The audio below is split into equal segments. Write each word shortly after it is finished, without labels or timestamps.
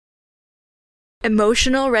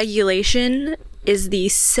Emotional regulation is the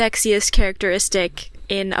sexiest characteristic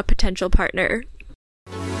in a potential partner.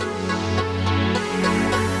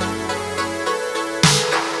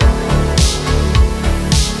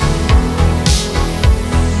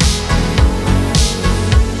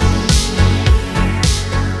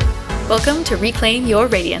 Welcome to Reclaim Your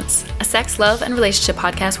Radiance, a sex, love, and relationship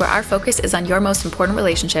podcast where our focus is on your most important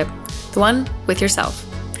relationship, the one with yourself.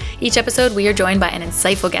 Each episode, we are joined by an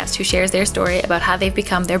insightful guest who shares their story about how they've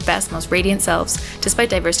become their best, most radiant selves,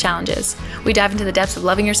 despite diverse challenges. We dive into the depths of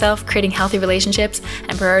loving yourself, creating healthy relationships,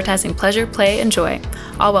 and prioritizing pleasure, play, and joy,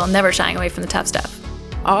 all while never shying away from the tough stuff.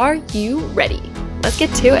 Are you ready? Let's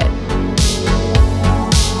get to it.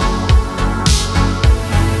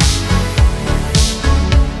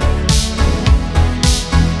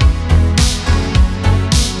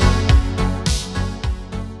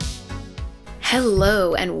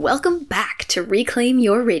 Hello, and welcome back to Reclaim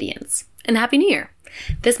Your Radiance, and Happy New Year!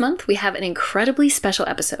 This month, we have an incredibly special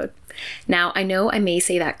episode. Now, I know I may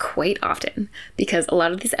say that quite often, because a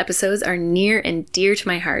lot of these episodes are near and dear to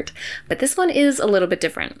my heart, but this one is a little bit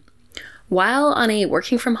different. While on a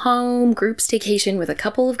working from home group staycation with a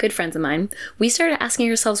couple of good friends of mine, we started asking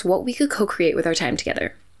ourselves what we could co-create with our time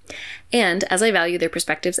together. And as I value their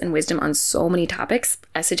perspectives and wisdom on so many topics,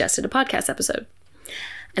 I suggested a podcast episode.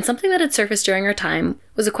 And something that had surfaced during our time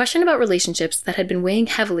was a question about relationships that had been weighing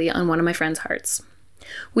heavily on one of my friends' hearts.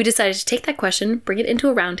 We decided to take that question, bring it into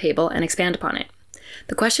a roundtable, and expand upon it.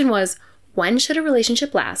 The question was, when should a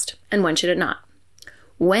relationship last, and when should it not?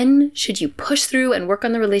 When should you push through and work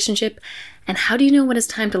on the relationship, and how do you know when it's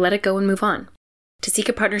time to let it go and move on? To seek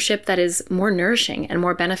a partnership that is more nourishing and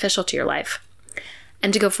more beneficial to your life.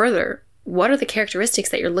 And to go further, what are the characteristics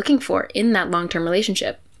that you're looking for in that long-term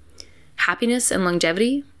relationship? Happiness and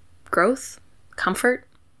longevity, growth, comfort,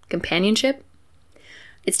 companionship.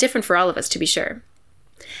 It's different for all of us, to be sure.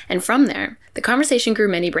 And from there, the conversation grew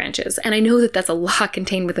many branches, and I know that that's a lot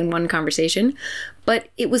contained within one conversation, but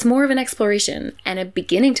it was more of an exploration and a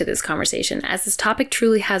beginning to this conversation, as this topic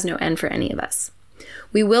truly has no end for any of us.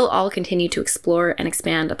 We will all continue to explore and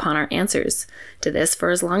expand upon our answers to this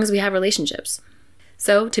for as long as we have relationships.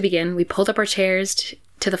 So, to begin, we pulled up our chairs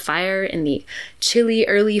to the fire in the chilly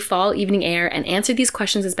early fall evening air and answered these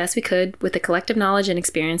questions as best we could with the collective knowledge and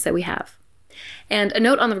experience that we have. And a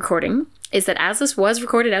note on the recording is that as this was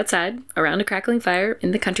recorded outside, around a crackling fire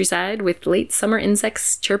in the countryside with late summer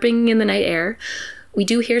insects chirping in the night air, we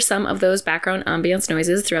do hear some of those background ambience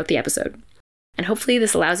noises throughout the episode. And hopefully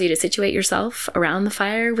this allows you to situate yourself around the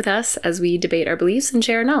fire with us as we debate our beliefs and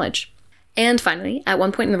share our knowledge. And finally, at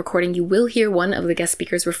one point in the recording, you will hear one of the guest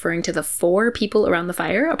speakers referring to the 4 people around the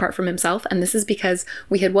fire, apart from himself, and this is because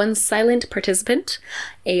we had one silent participant,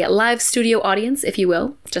 a live studio audience, if you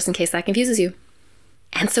will, just in case that confuses you.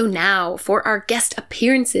 And so now, for our guest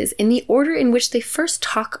appearances in the order in which they first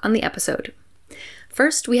talk on the episode.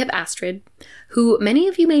 First, we have Astrid, who many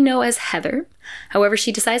of you may know as Heather. However,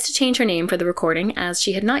 she decides to change her name for the recording as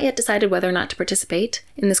she had not yet decided whether or not to participate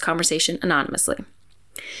in this conversation anonymously.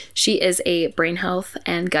 She is a brain health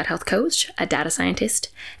and gut health coach, a data scientist,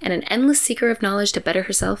 and an endless seeker of knowledge to better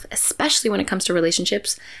herself, especially when it comes to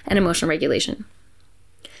relationships and emotional regulation.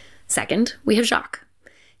 Second, we have Jacques.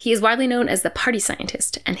 He is widely known as the party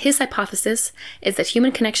scientist, and his hypothesis is that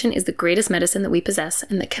human connection is the greatest medicine that we possess,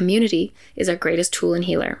 and that community is our greatest tool and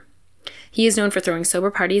healer. He is known for throwing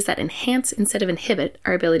sober parties that enhance instead of inhibit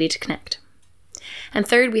our ability to connect. And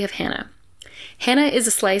third, we have Hannah. Hannah is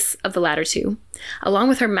a slice of the latter two. Along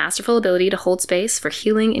with her masterful ability to hold space for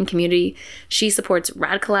healing in community, she supports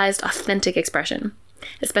radicalized, authentic expression,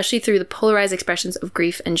 especially through the polarized expressions of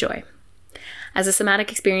grief and joy. As a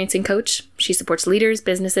somatic experiencing coach, she supports leaders,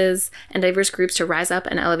 businesses, and diverse groups to rise up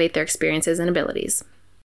and elevate their experiences and abilities.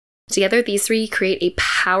 Together, these 3 create a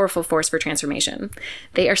powerful force for transformation.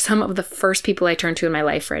 They are some of the first people I turn to in my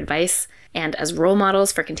life for advice and as role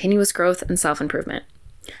models for continuous growth and self-improvement.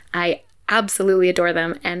 I absolutely adore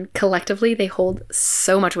them, and collectively they hold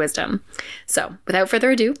so much wisdom. So, without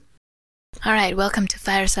further ado, all right, welcome to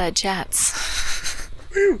Fireside Chats.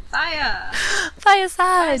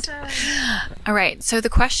 Fireside! All right, so the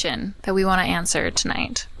question that we want to answer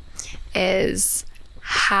tonight is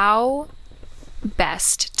how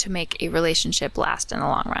best to make a relationship last in the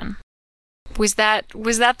long run. Was that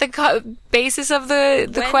the basis of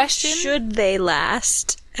the question? When should they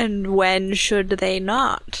last? And when should they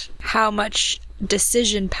not? How much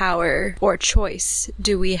decision power or choice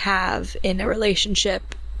do we have in a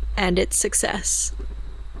relationship and its success?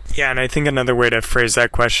 Yeah, and I think another way to phrase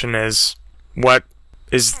that question is, what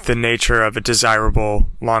is the nature of a desirable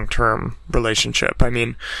long-term relationship? I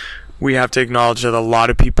mean, we have to acknowledge that a lot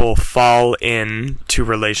of people fall into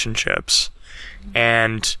relationships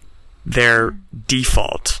and their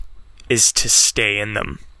default is to stay in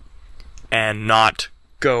them and not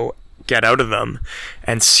go get out of them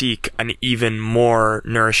and seek an even more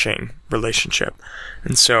nourishing relationship.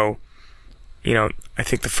 And so, I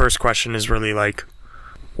think the first question is really like,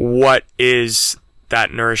 what is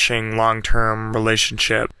that nourishing long-term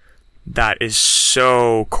relationship that is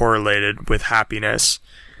so correlated with happiness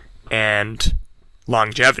and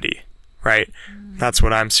longevity, right? That's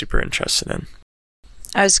what I'm super interested in.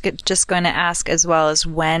 I was just going to ask as well as,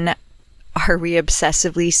 when are we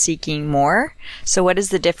obsessively seeking more? So what is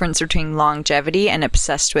the difference between longevity and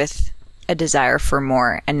obsessed with a desire for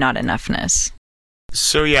more and not enoughness?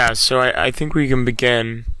 So I think we can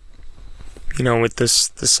begin, with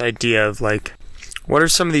this idea of like, what are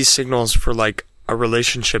some of these signals for like a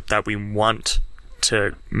relationship that we want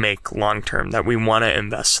to make long term, that we want to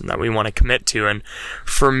invest in, that we want to commit to? And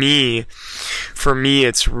for me,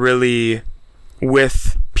 it's really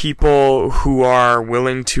with people who are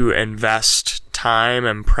willing to invest time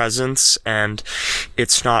and presence, and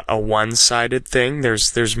it's not a one-sided thing.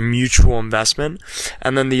 There's mutual investment.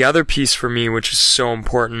 And then the other piece for me, which is so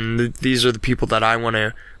important, these are the people that I want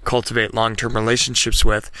to cultivate long-term relationships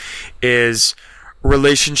with, is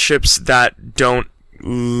relationships that don't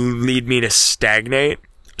lead me to stagnate.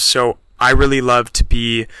 So I really love to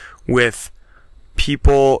be with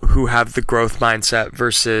people who have the growth mindset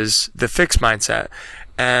versus the fixed mindset.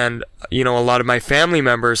 And, a lot of my family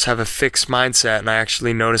members have a fixed mindset, and I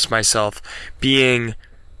actually notice myself being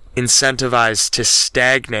incentivized to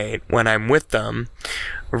stagnate when I'm with them,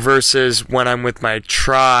 versus when I'm with my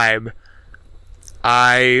tribe,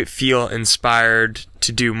 I feel inspired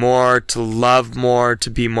to do more, to love more, to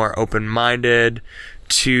be more open-minded,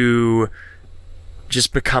 to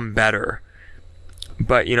just become better.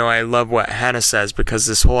 But, I love what Hannah says, because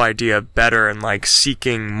this whole idea of better and like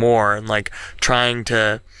seeking more and like trying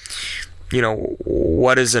to,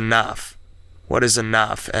 what is enough? What is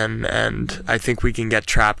enough? And I think we can get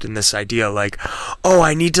trapped in this idea like, oh,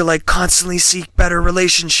 I need to like constantly seek better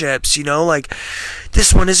relationships, like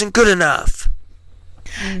this one isn't good enough.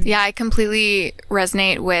 Yeah, I completely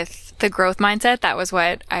resonate with the growth mindset. That was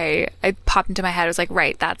what I popped into my head. I was like,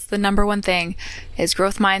 right, that's the number one thing, is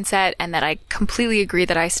growth mindset. And that I completely agree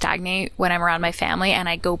that I stagnate when I'm around my family and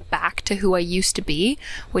I go back to who I used to be,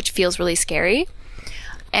 which feels really scary.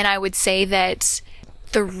 And I would say that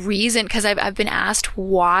the reason, because I've been asked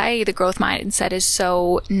why the growth mindset is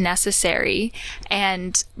so necessary,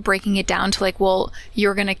 and breaking it down to like, well,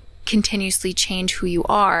 you're going to continuously change who you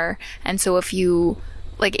are. And so if you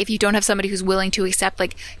don't have somebody who's willing to accept,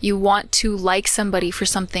 like, you want to like somebody for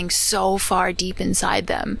something so far deep inside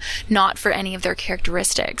them, not for any of their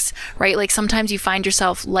characteristics, right? Like sometimes you find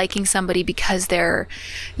yourself liking somebody because they're,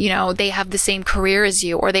 they have the same career as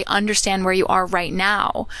you, or they understand where you are right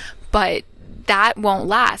now, but that won't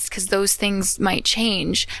last because those things might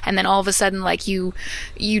change. And then all of a sudden, like you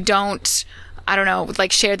don't, I don't know,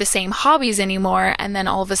 like share the same hobbies anymore. And then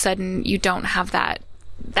all of a sudden you don't have that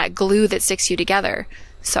glue that sticks you together.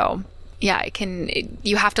 So yeah,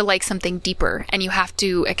 you have to like something deeper, and you have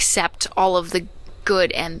to accept all of the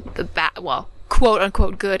good and the bad, well, quote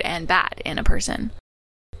unquote good and bad in a person.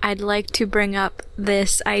 I'd like to bring up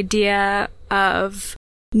this idea of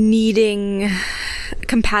needing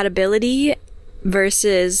compatibility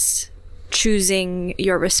versus choosing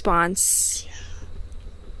your response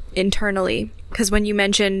internally. Because when you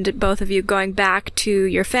mentioned, both of you, going back to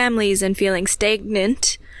your families and feeling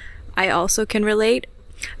stagnant, I also can relate.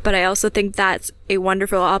 But I also think that's a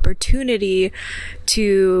wonderful opportunity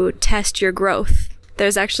to test your growth.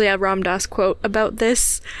 There's actually a Ram Dass quote about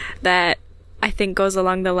this that I think goes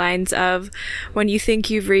along the lines of, when you think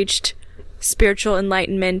you've reached spiritual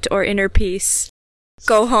enlightenment or inner peace,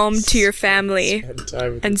 go home to your family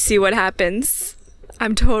and see what happens.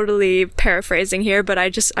 I'm totally paraphrasing here, but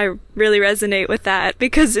I really resonate with that,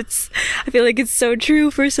 because I feel like it's so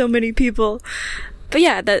true for so many people. But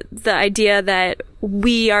yeah, the idea that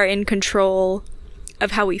we are in control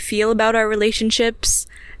of how we feel about our relationships,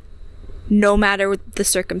 no matter the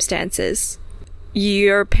circumstances.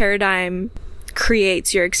 Your paradigm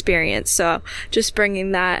creates your experience. So just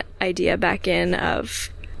bringing that idea back in of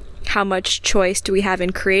how much choice do we have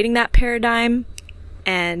in creating that paradigm,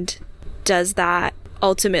 and does that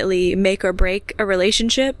ultimately make or break a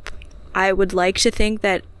relationship? I would like to think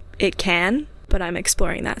that it can, but I'm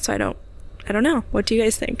exploring that, so I don't know. What do you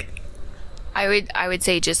guys think? I would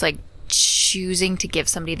say just like choosing to give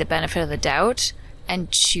somebody the benefit of the doubt,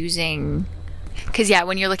 and choosing, because yeah,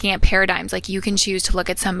 when you're looking at paradigms, like you can choose to look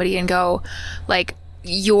at somebody and go like,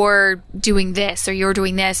 you're doing this or you're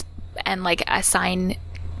doing this and like assign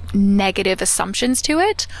negative assumptions to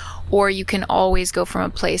it, or you can always go from a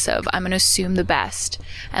place of I'm going to assume the best,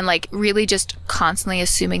 and like really just constantly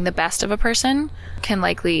assuming the best of a person can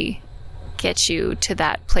likely get you to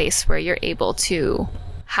that place where you're able to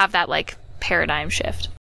have that like paradigm shift.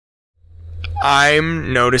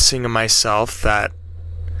 I'm noticing in myself that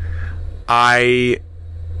I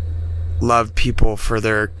love people for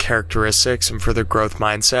their characteristics and for their growth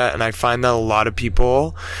mindset, and I find that a lot of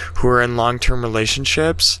people who are in long-term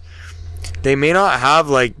relationships, they may not have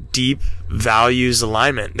like deep values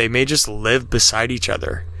alignment. They may just live beside each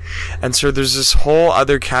other. And so there's this whole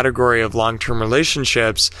other category of long-term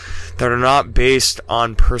relationships that are not based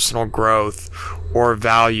on personal growth or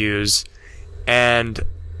values. And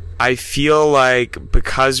I feel like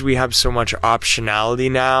because we have so much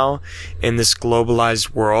optionality now in this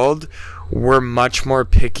globalized world, we're much more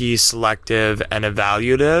picky, selective, and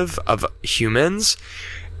evaluative of humans.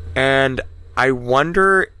 And I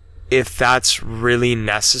wonder if that's really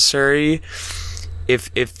necessary,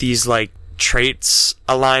 if these like traits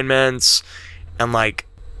alignments and like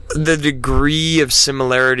the degree of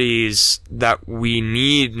similarities that we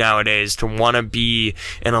need nowadays to want to be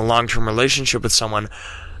in a long-term relationship with someone,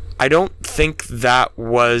 I don't think that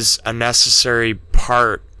was a necessary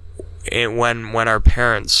part when our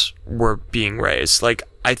parents were being raised. Like,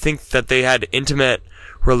 I think that they had intimate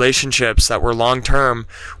relationships that were long-term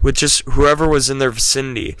with just whoever was in their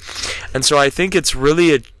vicinity. And so I think it's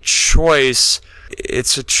really a choice.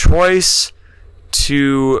 It's a choice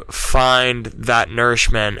to find that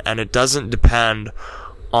nourishment, and it doesn't depend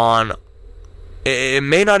on, it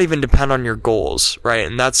may not even depend on your goals, right?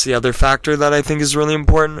 And that's the other factor that I think is really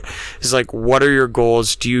important, is like, what are your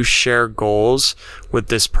goals? Do you share goals with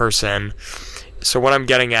this person? So what I'm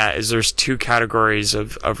getting at is there's two categories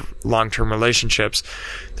of long-term relationships.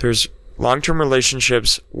 There's long-term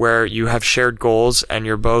relationships where you have shared goals and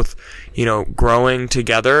you're both, growing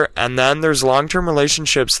together. And then there's long-term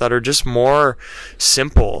relationships that are just more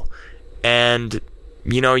simple, and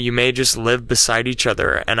you may just live beside each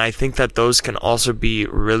other. And I think that those can also be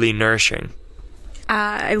really nourishing.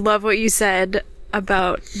 I love what you said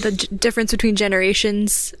about the difference between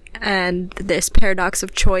generations and this paradox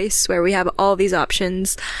of choice where we have all these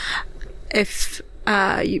options. If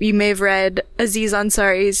you may have read Aziz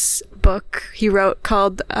Ansari's book he wrote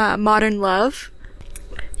called Modern Love.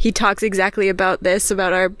 He talks exactly about this,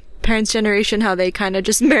 about our parents' generation, how they kind of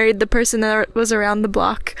just married the person that was around the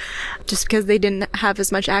block just because they didn't have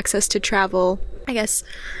as much access to travel. I guess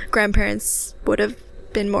grandparents would have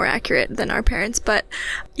been more accurate than our parents, but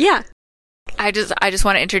yeah. I just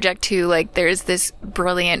want to interject too, like there's this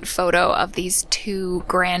brilliant photo of these two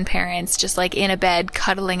grandparents just like in a bed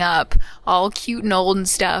cuddling up, all cute and old and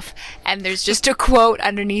stuff, and there's just a quote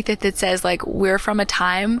underneath it that says like, we're from a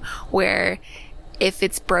time where if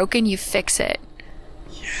it's broken you fix it.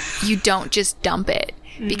 You don't just dump it.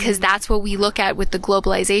 Because that's what we look at with the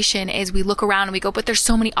globalization, is we look around and we go, but there's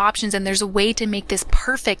so many options and there's a way to make this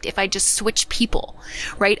perfect if I just switch people,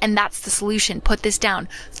 right? And that's the solution. Put this down,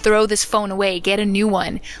 throw this phone away, get a new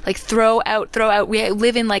one, like throw out. We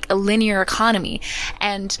live in like a linear economy.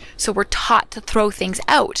 And so we're taught to throw things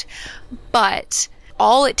out. But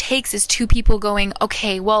all it takes is two people going,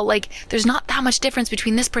 okay, well, like, there's not that much difference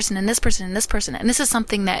between this person and this person and this person. And this is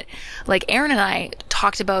something that, like, Aaron and I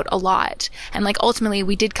talked about a lot. And, like, ultimately,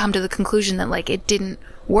 we did come to the conclusion that, like, it didn't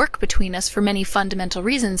work between us for many fundamental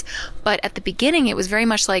reasons. But at the beginning, it was very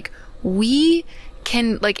much like, we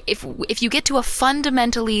can, like, if you get to a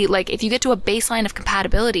fundamentally, like, if you get to a baseline of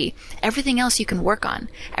compatibility, everything else you can work on.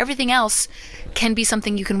 Everything else can be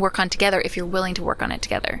something you can work on together if you're willing to work on it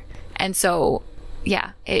together. And so,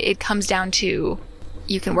 yeah, it comes down to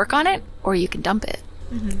you can work on it or you can dump it.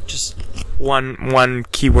 Mm-hmm. Just one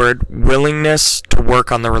key word: willingness to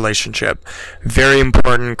work on the relationship. Very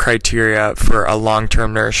important criteria for a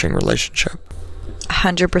long-term nourishing relationship.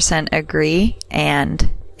 100% agree.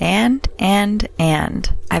 And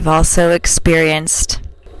I've also experienced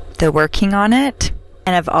the working on it,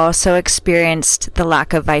 and I've also experienced the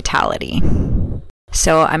lack of vitality.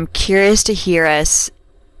 So I'm curious to hear us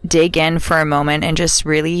dig in for a moment and just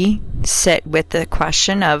really sit with the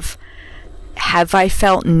question of, have I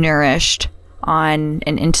felt nourished on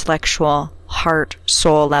an intellectual, heart,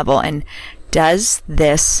 soul level? And does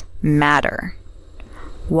this matter?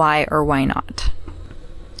 Why or why not?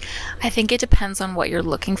 I think it depends on what you're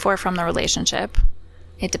looking for from the relationship.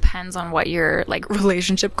 It depends on what your like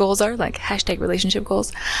relationship goals are, like #relationship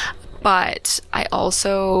goals. But I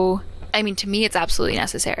mean, to me, it's absolutely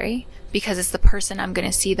necessary. Because it's the person I'm going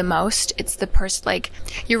to see the most. It's the person, like,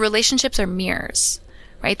 your relationships are mirrors.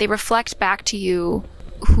 right? They reflect back to you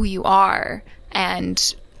who you are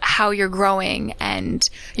and how you're growing, and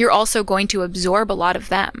you're also going to absorb a lot of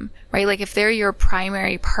them, right? Like if they're your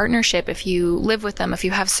primary partnership, if you live with them, if you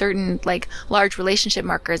have certain like large relationship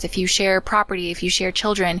markers, if you share property, if you share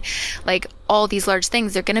children, like all these large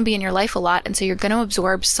things, they're going to be in your life a lot. And so you're going to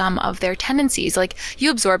absorb some of their tendencies. Like you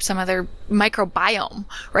absorb some of their microbiome,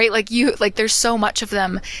 right? Like there's so much of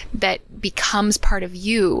them that becomes part of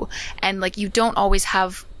you. And like, you don't always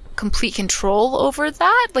have complete control over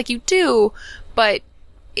that. Like you do, but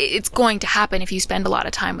it's going to happen if you spend a lot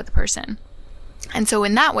of time with the person. And so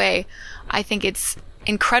in that way, I think it's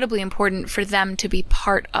incredibly important for them to be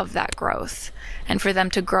part of that growth and for them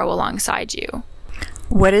to grow alongside you.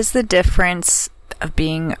 What is the difference of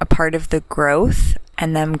being a part of the growth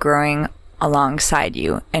and them growing alongside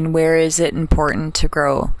you? And where is it important to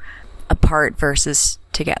grow apart versus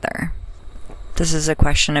together? This is a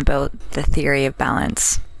question about the theory of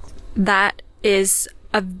balance. That is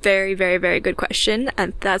a very, very, very good question,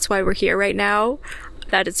 and that's why we're here right now.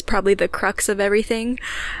 That is probably the crux of everything.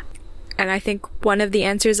 And I think one of the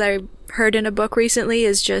answers I heard in a book recently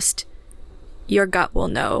is just, your gut will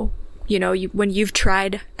know. You know, when you've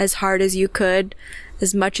tried as hard as you could,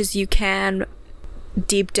 as much as you can,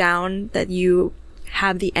 deep down, that you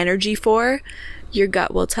have the energy for, your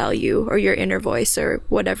gut will tell you, or your inner voice, or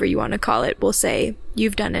whatever you want to call it, will say,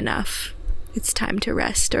 you've done enough. It's time to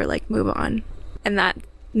rest, or like move on. And that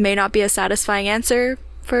may not be a satisfying answer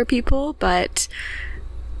for people, but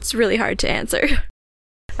it's really hard to answer.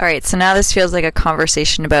 All right, so now this feels like a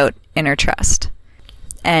conversation about inner trust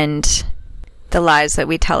and the lies that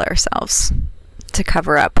we tell ourselves to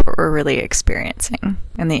cover up what we're really experiencing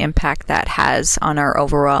and the impact that has on our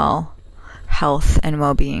overall health and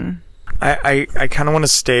well-being. I kind of want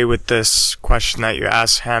to stay with this question that you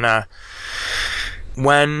asked, Hannah.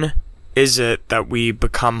 When is it that we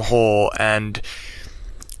become whole and,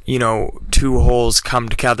 you know, two wholes come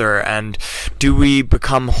together? And do we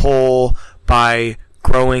become whole by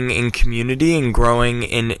growing in community and growing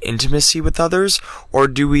in intimacy with others? Or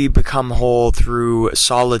do we become whole through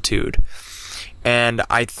solitude? And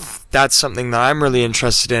that's something that I'm really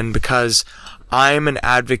interested in, because I'm an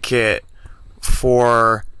advocate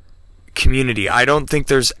for community. I don't think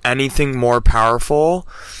there's anything more powerful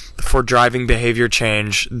for driving behavior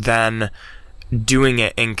change than doing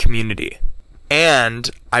it in community. And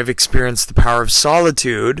I've experienced the power of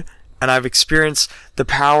solitude, and I've experienced the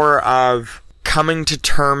power of coming to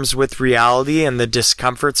terms with reality and the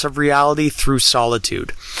discomforts of reality through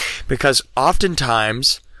solitude. Because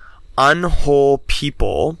oftentimes, unwhole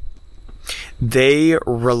people, they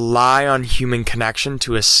rely on human connection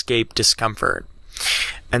to escape discomfort.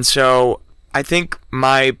 And so I think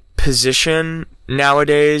my position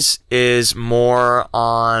nowadays is more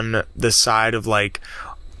on the side of like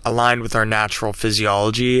aligned with our natural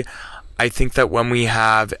physiology. I think that when we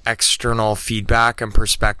have external feedback and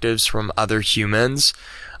perspectives from other humans,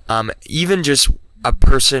 even just a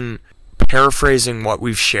person paraphrasing what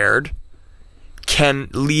we've shared can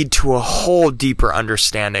lead to a whole deeper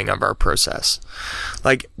understanding of our process.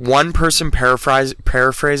 Like one person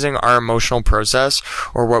paraphrasing our emotional process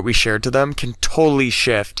or what we shared to them can totally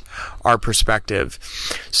shift our perspective.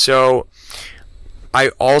 So I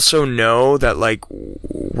also know that like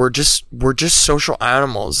we're just social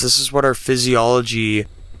animals. This is what our physiology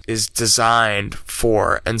is designed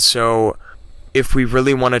for. And so if we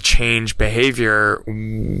really want to change behavior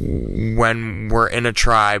when we're in a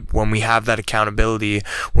tribe, when we have that accountability,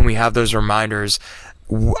 when we have those reminders,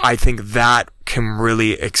 I think that can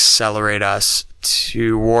really accelerate us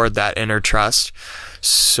toward that inner trust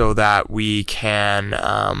so that we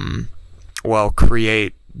can,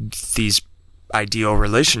 create these ideal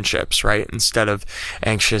relationships, right? Instead of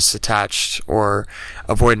anxious, attached, or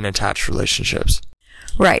avoidant attached relationships.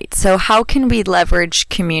 Right. So how can we leverage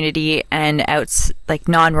community and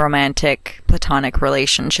non-romantic platonic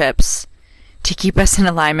relationships to keep us in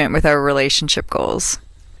alignment with our relationship goals?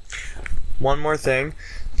 One more thing.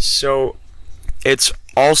 So it's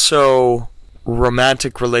also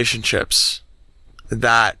romantic relationships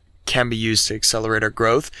that can be used to accelerate our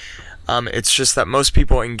growth. It's just that most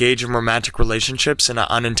people engage in romantic relationships in an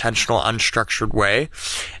unintentional, unstructured way.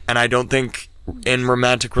 And I don't think in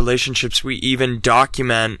romantic relationships we even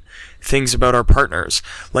document things about our partners.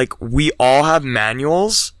 Like, we all have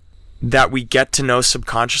manuals that we get to know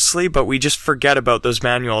subconsciously, but we just forget about those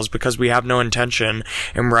manuals because we have no intention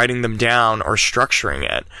in writing them down or structuring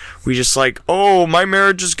it. We just like, oh, my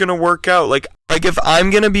marriage is gonna work out. Like if I'm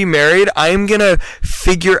gonna be married, I'm gonna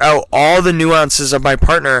figure out all the nuances of my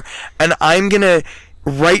partner, and I'm gonna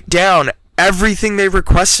write down everything they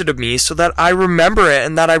requested of me so that I remember it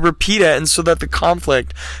and that I repeat it and so that the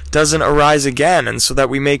conflict doesn't arise again and so that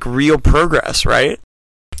we make real progress, right?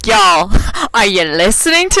 Y'all, are you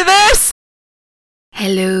listening to this?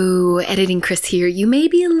 Hello, Editing Chris here. You may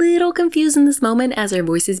be a little confused in this moment as our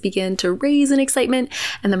voices began to raise in excitement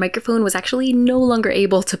and the microphone was actually no longer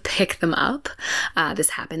able to pick them up.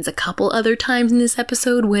 This happens a couple other times in this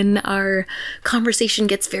episode when our conversation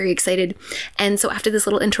gets very excited. And so after this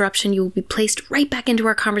little interruption, you will be placed right back into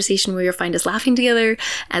our conversation where you'll find us laughing together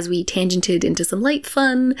as we tangented into some light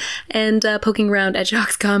fun and poking around at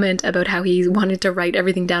Jacques' comment about how he wanted to write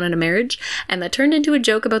everything down in a marriage. And that turned into a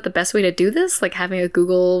joke about the best way to do this, like having a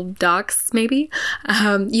Google Docs, maybe.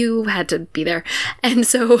 You had to be there. And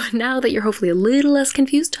so now that you're hopefully a little less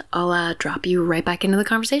confused, I'll drop you right back into the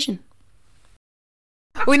conversation.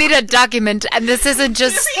 We need a document, and this isn't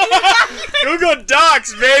just... Google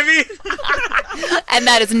Docs, baby! And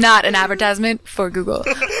that is not an advertisement for Google.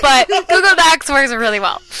 But Google Docs works really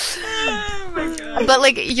well. But,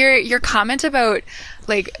 like, your comment about,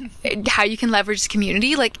 like, how you can leverage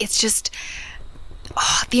community, like, it's just...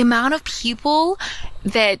 Oh, the amount of people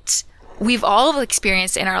that we've all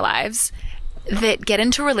experienced in our lives that get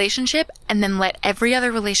into a relationship and then let every other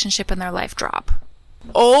relationship in their life drop.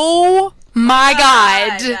 Oh my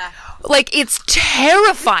God. Like, it's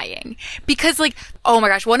terrifying because, like, oh my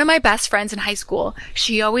gosh, one of my best friends in high school,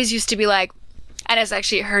 she always used to be like, and it's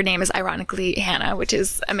actually, her name is ironically Hannah, which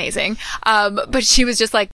is amazing. But she was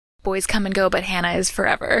just like, boys come and go, but Hannah is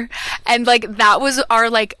forever. And like, that was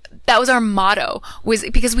our motto, was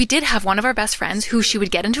because we did have one of our best friends who she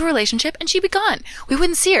would get into a relationship and she'd be gone. We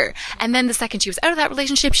wouldn't see her. And then the second she was out of that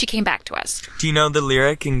relationship, she came back to us. Do you know the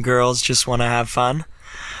lyric in Girls Just Want to Have Fun?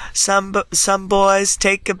 Some boys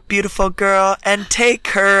take a beautiful girl and take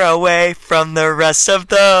her away from the rest of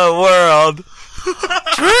the world.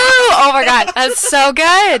 True! Oh my God, that's so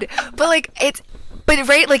good. But like, But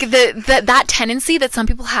right, like that tendency that some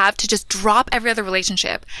people have to just drop every other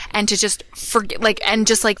relationship and to just forget, like, and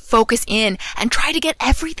just like focus in and try to get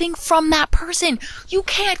everything from that person. You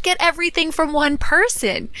can't get everything from one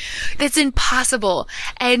person. That's impossible.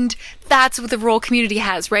 And that's what the role community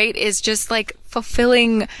has, right? Is just like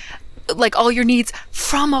fulfilling like all your needs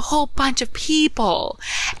from a whole bunch of people.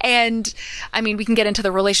 And I mean, we can get into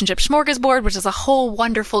the relationship smorgasbord, which is a whole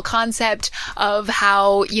wonderful concept of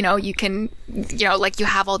how, you know, you can, you know, like you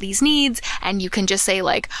have all these needs and you can just say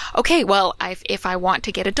like, okay, well, if I want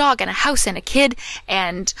to get a dog and a house and a kid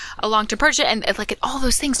and a long-term partnership, and like all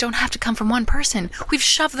those things don't have to come from one person. We've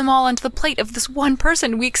shoved them all onto the plate of this one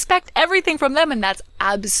person. We expect everything from them, and that's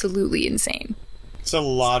absolutely insane. It's a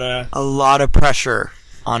lot of pressure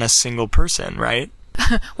on a single person, right?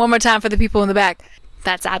 One more time for the people in the back.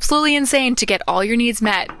 That's absolutely insane to get all your needs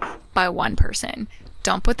met by one person.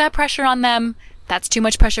 Don't put that pressure on them. That's too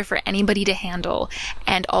much pressure for anybody to handle.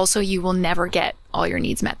 And also, you will never get all your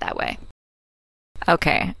needs met that way.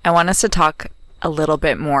 Okay, I want us to talk a little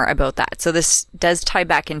bit more about that. So this does tie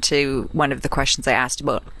back into one of the questions I asked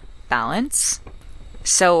about balance.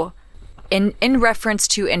 So in reference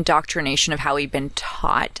to indoctrination of how we've been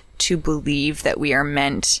taught to believe that we are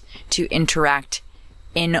meant to interact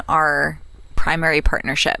in our primary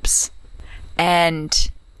partnerships.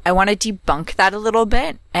 And I want to debunk that a little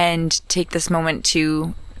bit and take this moment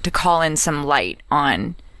to call in some light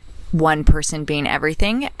on one person being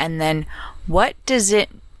everything. And then what does it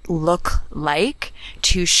look like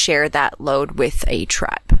to share that load with a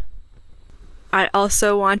tribe? I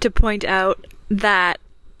also want to point out that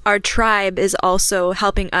our tribe is also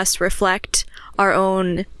helping us reflect our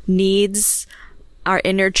own needs, our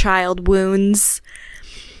inner child wounds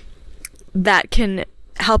that can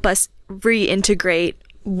help us reintegrate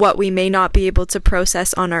what we may not be able to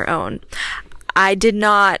process on our own. I did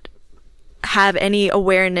not have any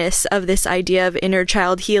awareness of this idea of inner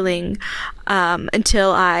child healing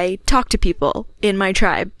until I talked to people in my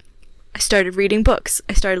tribe. I started reading books,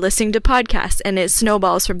 I started listening to podcasts, and it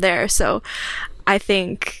snowballs from there. So I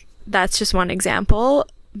think that's just one example,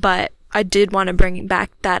 but I did want to bring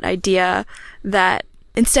back that idea that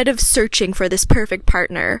instead of searching for this perfect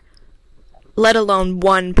partner, let alone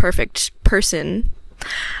one perfect person,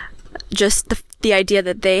 just the idea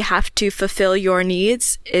that they have to fulfill your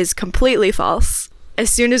needs is completely false. As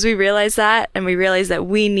soon as we realize that, and we realize that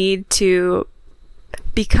we need to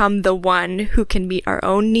become the one who can meet our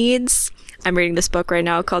own needs. I'm reading this book right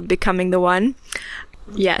now called Becoming the One.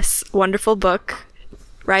 Yes, wonderful book.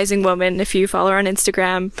 Rising Woman, if you follow her on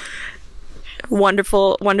Instagram.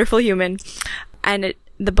 Wonderful, wonderful human. And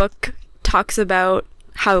the book talks about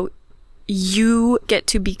how you get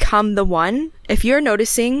to become the one. If you're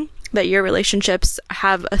noticing that your relationships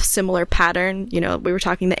have a similar pattern. You know, we were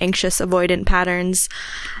talking the anxious avoidant patterns.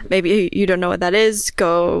 Maybe you don't know what that is.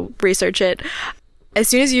 Go research it. As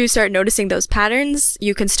soon as you start noticing those patterns,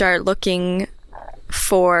 you can start looking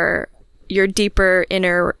for your deeper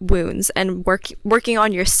inner wounds and working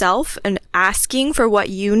on yourself and asking for what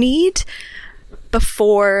you need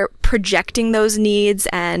before projecting those needs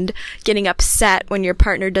and getting upset when your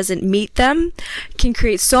partner doesn't meet them can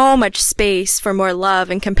create so much space for more love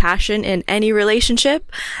and compassion in any relationship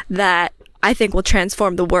that I think will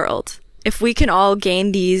transform the world. If we can all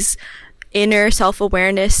gain these inner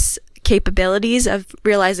self-awareness capabilities of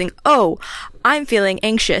realizing, oh, I'm feeling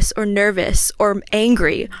anxious or nervous or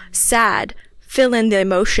angry, sad, fill in the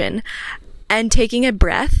emotion, and taking a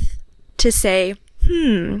breath to say,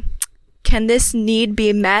 can this need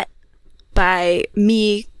be met by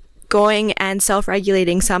me going and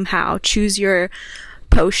self-regulating somehow? Choose your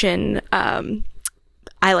potion.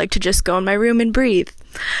 I like to just go in my room and breathe.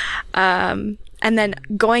 And then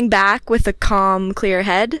going back with a calm, clear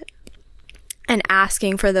head and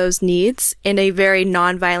asking for those needs in a very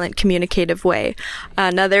nonviolent, communicative way.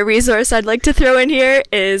 Another resource I'd like to throw in here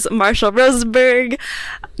is Marshall Rosenberg,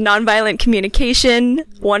 Nonviolent Communication.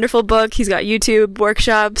 Wonderful book. He's got YouTube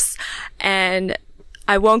workshops, and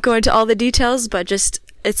I won't go into all the details, but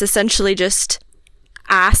it's essentially just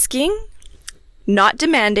asking, not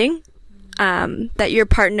demanding, that your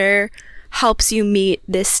partner helps you meet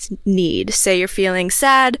this need. Say you're feeling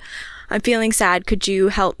sad. I'm feeling sad. Could you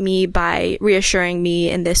help me by reassuring me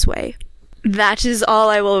in this way? That is all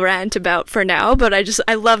I will rant about for now, but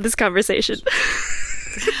I love this conversation.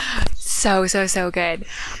 So good.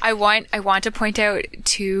 I want to point out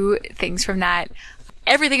 2 things from that.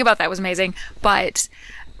 Everything about that was amazing, but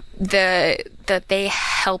that they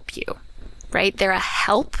help you, right? They're a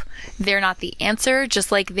help. They're not the answer,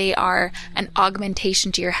 just like they are an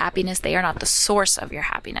augmentation to your happiness. They are not the source of your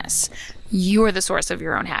happiness. You are the source of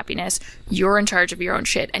your own happiness. You're in charge of your own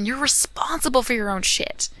shit, and you're responsible for your own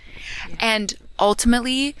shit. Yeah. And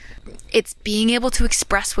ultimately, it's being able to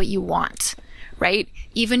express what you want, right?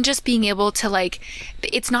 Even just being able to,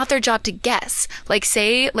 it's not their job to guess.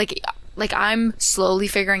 Say, I'm slowly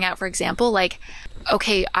figuring out, for example,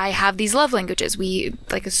 okay, I have these love languages.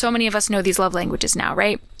 So many of us know these love languages now,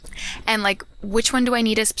 right? And which one do I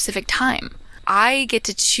need at a specific time? I get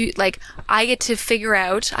to choose, I get to figure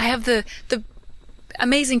out, I have the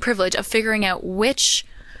amazing privilege of figuring out which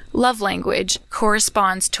love language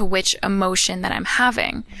corresponds to which emotion that I'm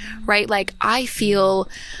having, right? I feel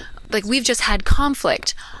like we've just had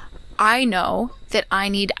conflict. I know that I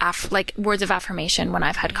need words of affirmation when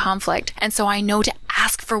I've had conflict. And so I know to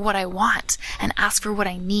ask for what I want and ask for what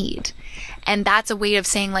I need. And that's a way of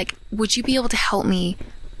saying, would you be able to help me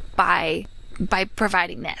by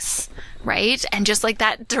providing this, right? And just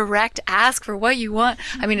that direct ask for what you want.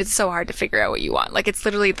 I mean, it's so hard to figure out what you want. It's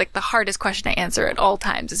literally the hardest question to answer at all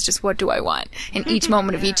times is just, what do I want in each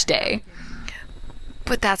moment of each day?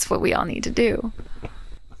 But that's what we all need to do.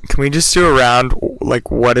 Can we just do a round,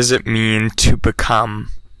 what does it mean to become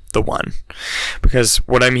the one? Because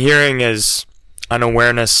what I'm hearing is an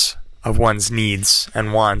awareness of one's needs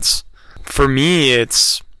and wants. For me,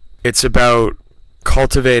 it's about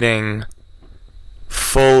cultivating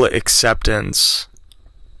full acceptance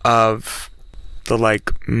of the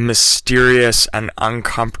mysterious and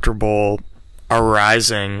uncomfortable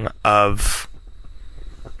arising of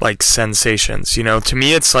sensations. To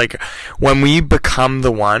me it's when we become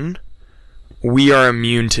the one, we are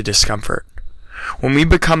immune to discomfort. When we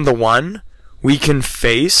become the one, we can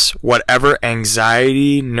face whatever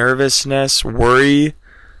anxiety, nervousness, worry,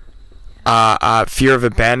 fear of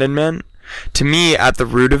abandonment. To me, at the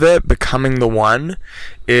root of it, becoming the one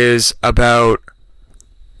is about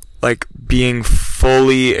being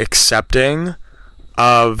fully accepting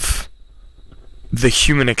of the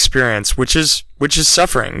human experience, which is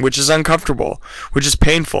suffering, which is uncomfortable, which is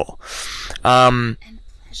painful. And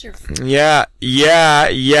pleasureful.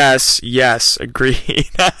 Yes, agreed.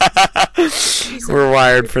 We're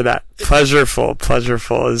wired for that.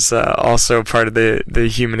 Pleasureful is also part of the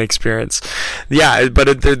human experience. Yeah,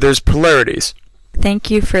 but there's polarities.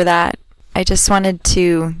 Thank you for that. I just wanted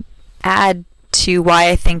to add to why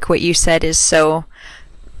I think what you said is so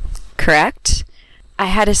correct. I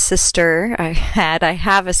have a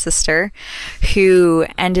sister who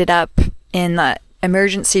ended up in the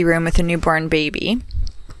emergency room with a newborn baby,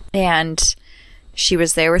 and she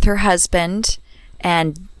was there with her husband,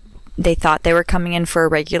 and they thought they were coming in for a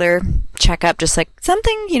regular checkup, just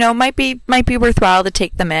something, might be worthwhile to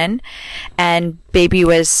take them in. And baby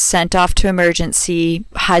was sent off to emergency.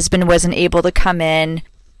 Husband wasn't able to come in.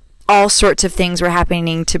 all sorts of things were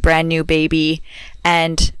happening to brand new baby,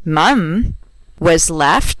 and mom was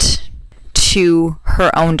left to her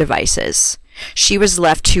own devices. She was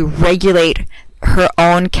left to regulate her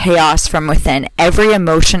own chaos from within. Every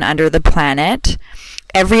emotion under the planet,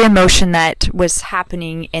 every emotion that was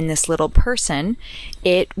happening in this little person,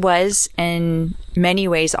 it was in many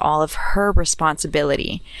ways all of her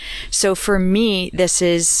responsibility. So for me, this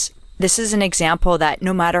is an example that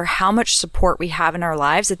no matter how much support we have in our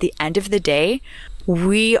lives, at the end of the day,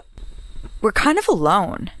 we're kind of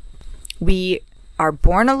alone. We are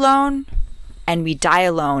born alone and we die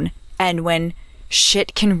alone. And when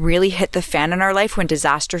shit can really hit the fan in our life, when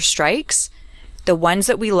disaster strikes, the ones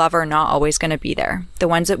that we love are not always going to be there. The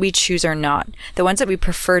ones that we choose are not. The ones that we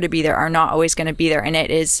prefer to be there are not always going to be there. And it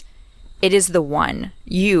is the one,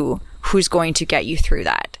 you, who's going to get you through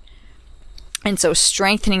that. And so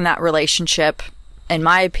strengthening that relationship, in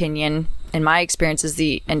my opinion, in my experience,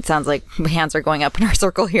 and it sounds like my hands are going up in our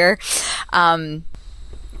circle here,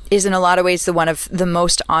 is in a lot of ways the one of the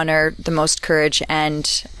most honor, the most courage,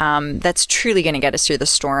 and that's truly going to get us through the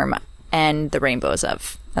storm and the rainbows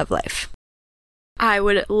of life. I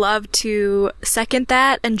would love to second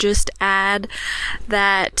that and just add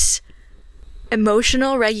that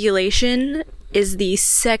emotional regulation is the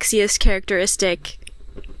sexiest characteristic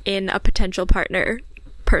in a potential partner,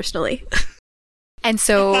 personally. And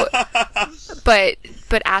so, but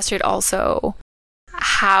Astrid, also,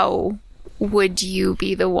 how would you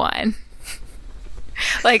be the one?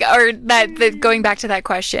 Like, or that going back to that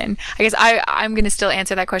question, I guess I'm going to still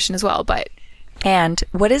answer that question as well, but. And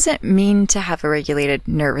what does it mean to have a regulated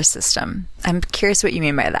nervous system? I'm curious what you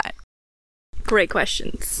mean by that. Great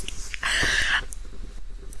questions.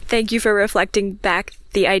 Thank you for reflecting back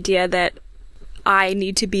the idea that I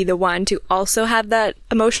need to be the one to also have that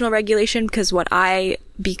emotional regulation, because what I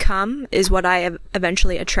become is what I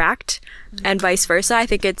eventually attract, and vice versa. I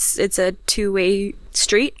think it's a two-way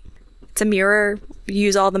street. It's a mirror.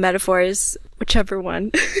 Use all the metaphors, whichever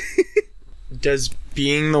one. Does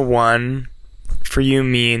being the one for you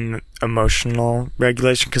mean emotional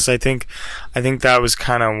regulation? Because I think that was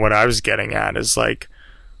kind of what I was getting at, is like,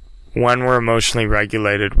 when we're emotionally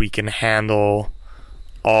regulated, we can handle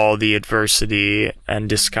all the adversity and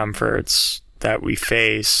discomforts that we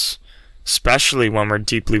face, especially when we're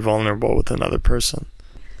deeply vulnerable with another person.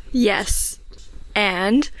 Yes.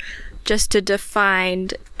 And just to define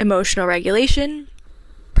emotional regulation,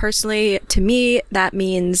 personally, to me, that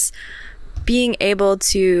means being able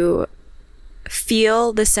to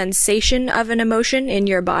feel the sensation of an emotion in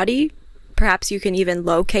your body. Perhaps you can even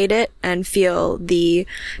locate it and feel the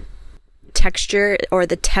texture or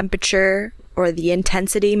the temperature or the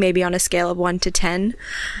intensity, maybe on a scale of 1 to 10.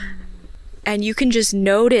 And you can just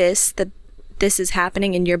notice that this is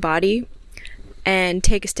happening in your body and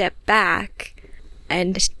take a step back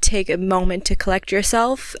and take a moment to collect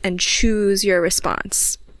yourself and choose your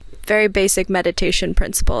response. Very basic meditation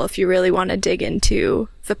principle if you really want to dig into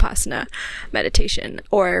Vipassana meditation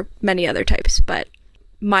or many other types, but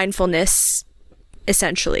mindfulness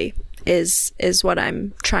essentially is what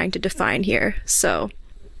I'm trying to define here. So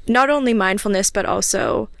not only mindfulness, but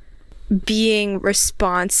also being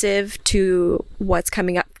responsive to what's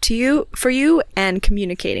coming up to you for you and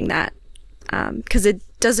communicating that. Because it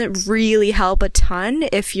doesn't really help a ton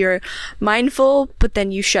if you're mindful, but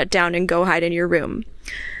then you shut down and go hide in your room.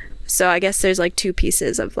 So I guess there's like two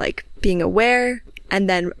pieces of like being aware and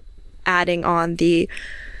then adding on the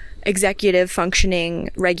executive functioning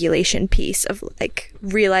regulation piece of like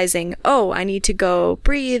realizing, oh, I need to go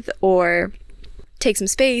breathe or take some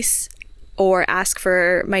space or ask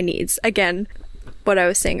for my needs. Again, what I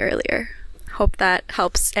was saying earlier. Hope that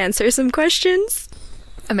helps answer some questions.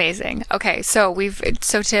 Amazing. Okay, so we've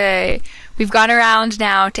gone around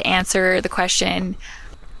now to answer the question,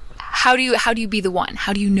 how do you be the one?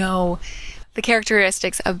 How do you know the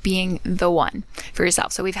characteristics of being the one for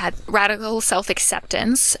yourself? So we've had radical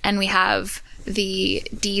self-acceptance, and we have the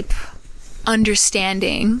deep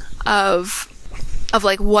understanding of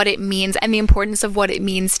like what it means and the importance of what it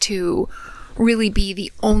means to really be the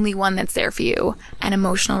only one that's there for you, and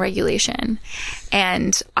emotional regulation.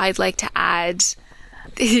 And I'd like to add,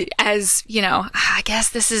 as you know, I guess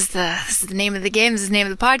this is the name of the game, this is the name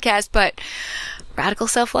of the podcast, but radical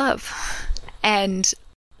self-love. And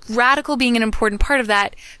radical being an important part of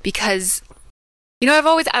that, because you know, I've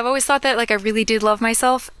always thought that like I really did love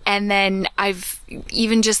myself, and then I've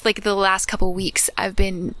even just like the last couple weeks I've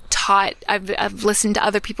been taught, I've listened to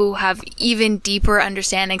other people who have even deeper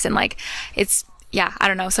understandings, and like it's yeah, I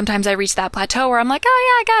don't know. Sometimes I reach that plateau where I'm like, oh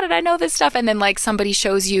yeah, I got it. I know this stuff. And then like somebody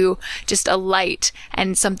shows you just a light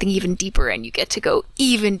and something even deeper, and you get to go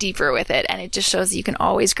even deeper with it. And it just shows that you can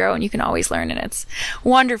always grow and you can always learn. And it's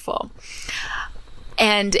wonderful.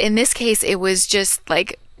 And in this case, it was just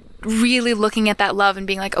like really looking at that love and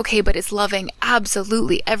being like, okay, but it's loving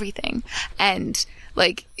absolutely everything. And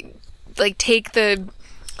like take the,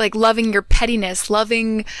 like loving your pettiness,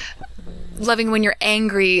 loving when you're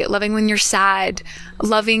angry, loving when you're sad,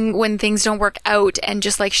 loving when things don't work out, and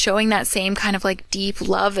just like showing that same kind of like deep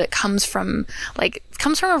love that comes from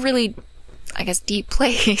a really, I guess, deep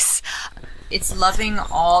place. It's loving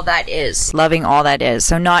all that is. Loving all that is.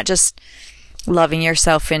 So not just loving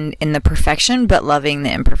yourself in the perfection, but loving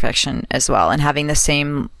the imperfection as well, and having the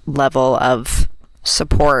same level of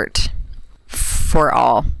support for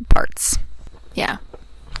all parts. Yeah.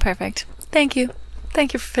 Perfect. Thank you.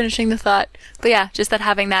 Thank you for finishing the thought. But yeah, just that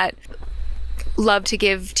having that love to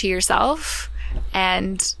give to yourself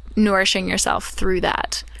and nourishing yourself through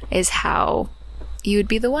that is how you would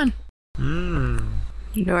be the one.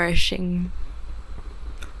 Nourishing.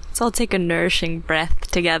 Let's all take a nourishing breath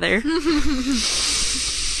together.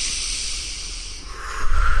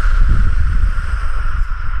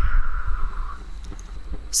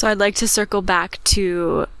 So I'd like to circle back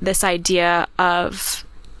to this idea of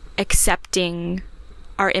accepting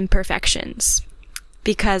our imperfections,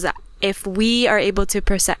 because if we are able to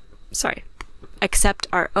accept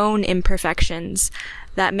our own imperfections,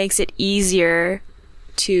 that makes it easier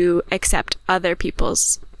to accept other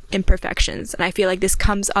people's imperfections. And I feel like this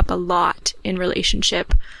comes up a lot in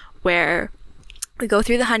relationship, where we go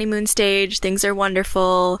through the honeymoon stage, things are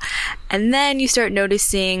wonderful, and then you start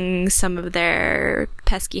noticing some of their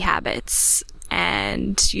pesky habits,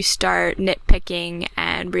 and you start nitpicking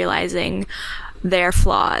and realizing their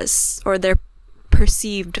flaws or their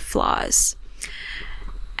perceived flaws.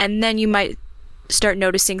 And then you might start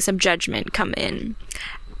noticing some judgment come in.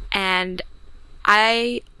 And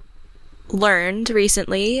I learned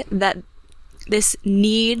recently that this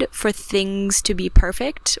need for things to be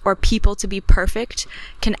perfect or people to be perfect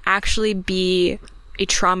can actually be a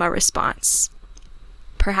trauma response.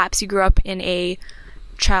 Perhaps you grew up in a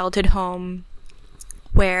childhood home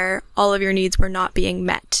where all of your needs were not being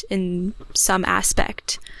met in some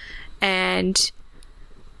aspect, and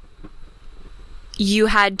you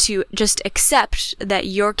had to just accept that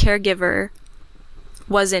your caregiver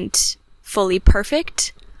wasn't fully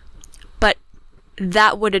perfect, but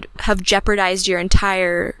that would have jeopardized your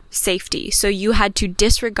entire safety. So you had to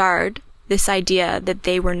disregard this idea that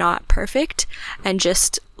they were not perfect and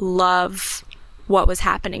just love what was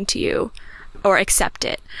happening to you, or accept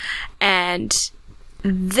it. And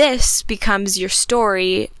this becomes your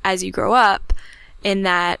story as you grow up, in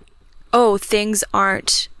that, oh, things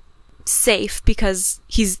aren't safe because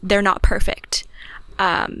they're not perfect.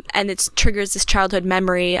 And it triggers this childhood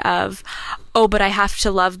memory of, oh, but I have to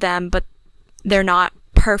love them, but they're not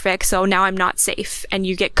perfect, so now I'm not safe. And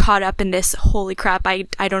you get caught up in this, holy crap, I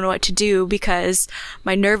don't know what to do because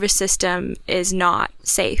my nervous system is not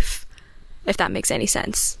safe, if that makes any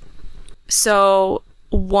sense. So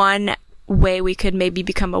one way we could maybe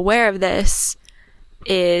become aware of this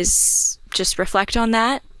is just reflect on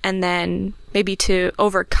that, and then maybe to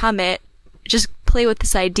overcome it, just play with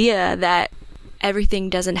this idea that everything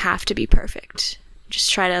doesn't have to be perfect. Just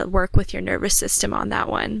try to work with your nervous system on that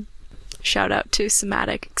one. Shout out to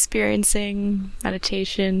somatic experiencing,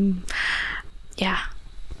 meditation. Yeah.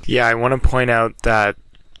 Yeah, I want to point out that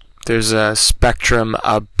there's a spectrum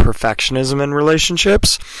of perfectionism in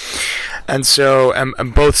relationships. And so,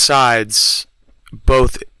 and both sides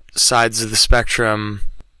of the spectrum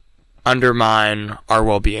undermine our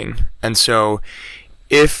well-being. And so,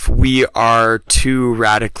 if we are too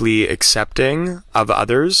radically accepting of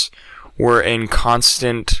others, we're in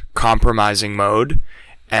constant compromising mode,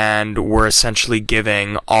 and we're essentially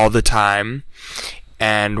giving all the time,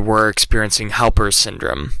 and we're experiencing helper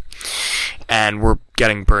syndrome, and we're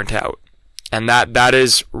getting burnt out. And that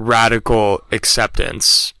is radical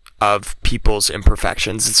acceptance of people's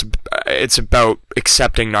imperfections. It's about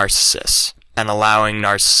accepting narcissists and allowing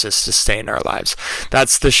narcissists to stay in our lives.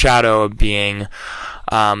 That's the shadow of being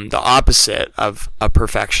the opposite of a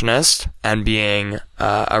perfectionist and being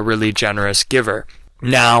a really generous giver.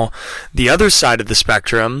 Now, the other side of the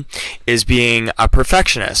spectrum is being a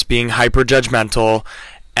perfectionist, being hyper-judgmental,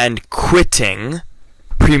 and quitting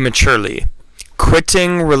prematurely.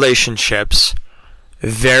 Quitting relationships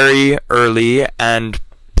very early and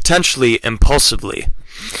potentially impulsively.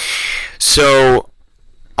 So,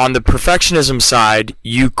 on the perfectionism side,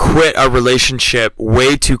 you quit a relationship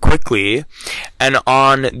way too quickly. And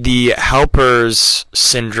on the helper's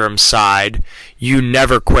syndrome side, you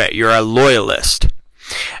never quit. You're a loyalist.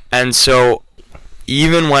 And so,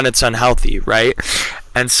 even when it's unhealthy, right?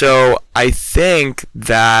 And so, I think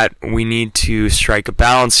that we need to strike a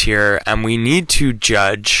balance here, and we need to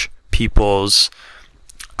judge people's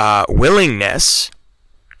willingness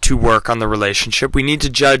to work on the relationship. We need to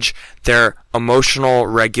judge their emotional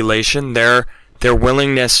regulation, their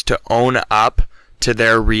willingness to own up to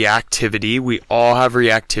their reactivity. We all have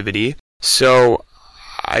reactivity. So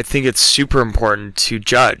I think it's super important to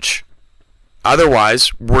judge.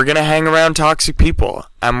 Otherwise, we're going to hang around toxic people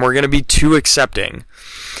and we're going to be too accepting.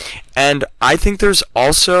 And I think there's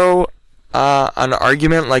also an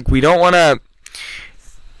argument like we don't want to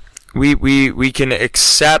we can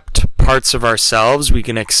accept parts of ourselves, we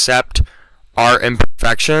can accept our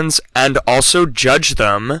imperfections, and also judge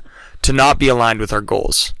them to not be aligned with our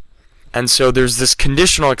goals. And so there's this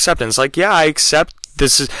conditional acceptance, like, yeah, I accept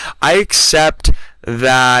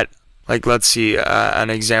that, like, let's see, an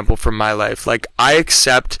example from my life. Like, I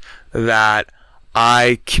accept that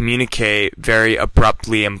I communicate very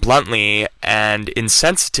abruptly and bluntly and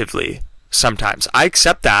insensitively sometimes. I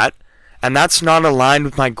accept that. And that's not aligned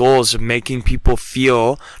with my goals of making people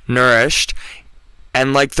feel nourished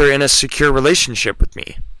and like they're in a secure relationship with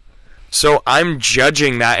me. So I'm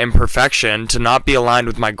judging that imperfection to not be aligned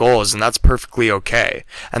with my goals, and that's perfectly okay.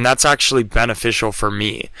 And that's actually beneficial for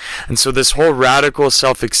me. And so this whole radical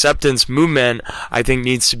self-acceptance movement, I think,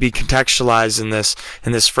 needs to be contextualized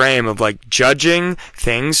in this frame of like judging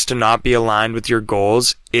things to not be aligned with your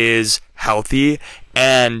goals is healthy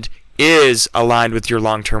and is aligned with your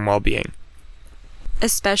long-term well-being.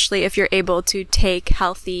 Especially if you're able to take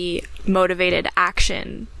healthy, motivated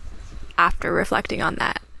action after reflecting on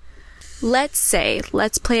that. Let's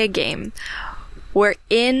play a game. We're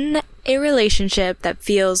in a relationship that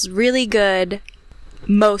feels really good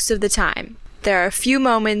most of the time. There are a few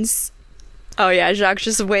moments. Oh yeah, Jacques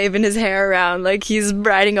just waving his hair around like he's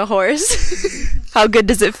riding a horse. How good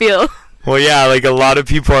does it feel? Well, yeah, like a lot of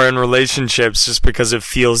people are in relationships just because it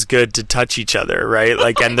feels good to touch each other, right?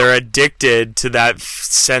 Like, and they're addicted to that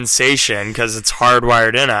sensation because it's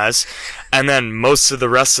hardwired in us. And then most of the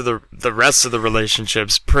rest of the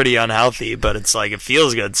relationship's pretty unhealthy, but it's like it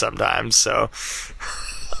feels good sometimes. So,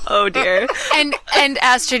 oh dear. And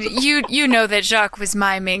Astrid, you know that Jacques was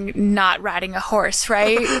miming not riding a horse,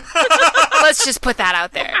 right? Let's just put that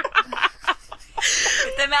out there.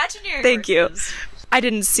 The imaginary. Thank you. I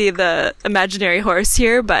didn't see the imaginary horse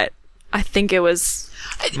here, but I think it was...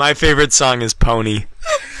 My favorite song is Pony.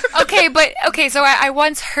 So I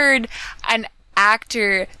once heard an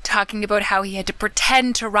actor talking about how he had to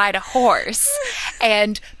pretend to ride a horse.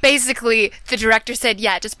 And basically, the director said,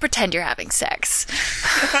 yeah, just pretend you're having sex.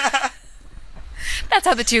 That's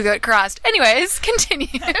how the two got crossed. Anyways, continue.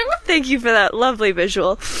 Thank you for that lovely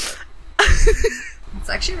visual. It's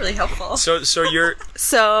actually really helpful. So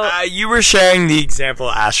you were sharing the example,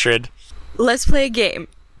 Astrid. Let's play a game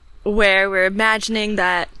where we're imagining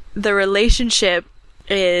that the relationship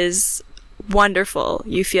is wonderful.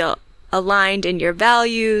 You feel aligned in your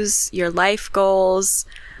values, your life goals.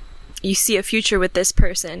 You see a future with this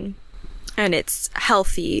person, and it's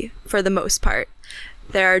healthy for the most part.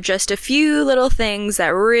 There are just a few little things that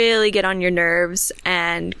really get on your nerves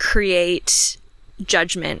and create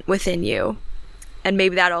judgment within you. And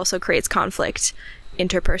maybe that also creates conflict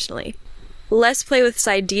interpersonally. Let's play with this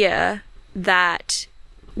idea that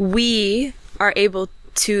we are able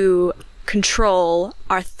to control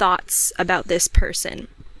our thoughts about this person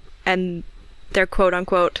and their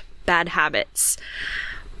quote-unquote bad habits.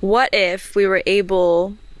 What if we were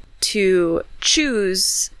able to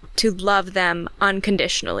choose to love them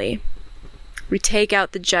unconditionally? We take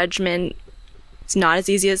out the judgment. It's not as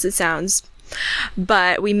easy as it sounds.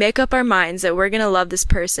 But we make up our minds that we're going to love this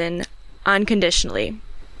person unconditionally.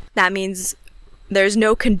 That means there's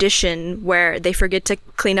no condition where they forget to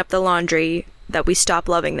clean up the laundry that we stop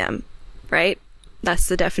loving them, right? That's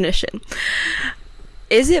the definition.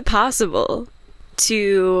 Is it possible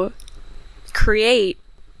to create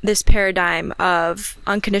this paradigm of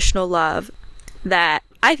unconditional love that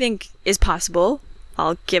I think is possible?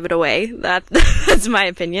 I'll give it away. That's my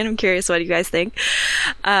opinion. I'm curious what you guys think.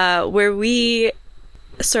 Where we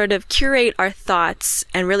sort of curate our thoughts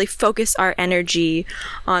and really focus our energy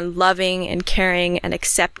on loving and caring and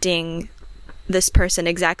accepting this person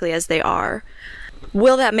exactly as they are.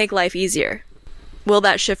 Will that make life easier? Will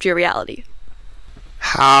that shift your reality?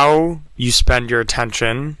 How you spend your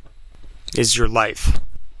attention is your life.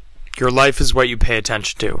 Your life is what you pay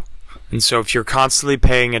attention to. And so if you're constantly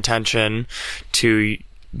paying attention to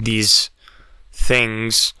these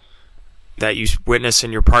things that you witness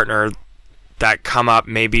in your partner that come up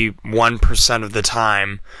maybe 1% of the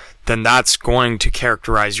time, then that's going to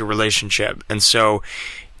characterize your relationship. And so,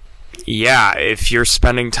 yeah, if you're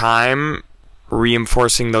spending time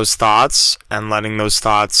reinforcing those thoughts and letting those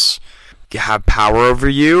thoughts have power over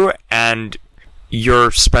you, and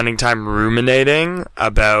you're spending time ruminating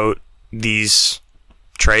about these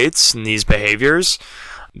traits and these behaviors,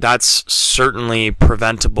 that's certainly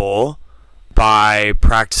preventable by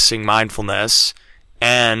practicing mindfulness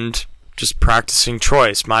and just practicing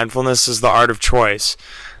choice. Mindfulness is the art of choice.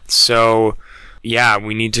 So, yeah,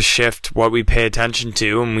 we need to shift what we pay attention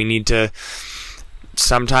to, and we need to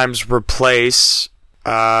sometimes replace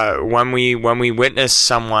when we witness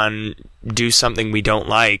someone do something we don't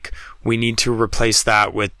like, we need to replace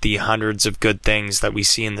that with the hundreds of good things that we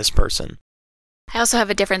see in this person. I also have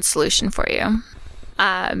a different solution for you.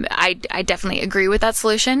 I definitely agree with that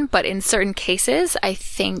solution, but in certain cases, I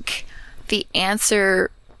think the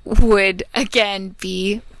answer would, again,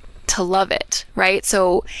 be to love it, right?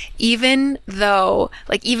 So even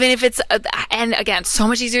if it's, and again, so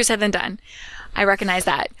much easier said than done, I recognize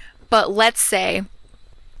that. But let's say,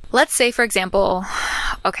 for example,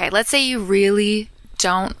 okay, let's say you really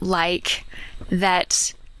don't like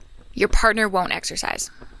that your partner won't exercise.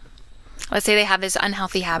 Let's say they have this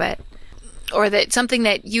unhealthy habit, or that something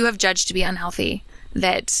that you have judged to be unhealthy,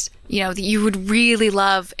 that, that you would really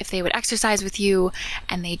love if they would exercise with you,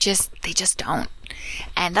 and they just don't.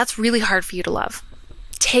 And that's really hard for you to love.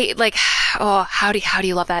 How do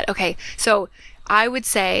you love that? Okay. So I would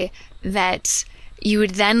say that you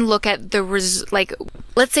would then look at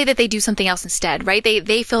let's say that they do something else instead, right?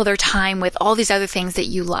 They fill their time with all these other things that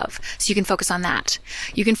you love. So you can focus on that.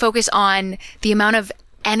 You can focus on the amount of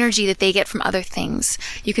energy that they get from other things.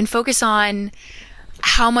 You can focus on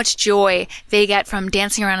how much joy they get from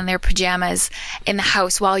dancing around in their pajamas in the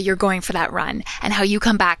house while you're going for that run, and how you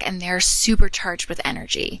come back and they're supercharged with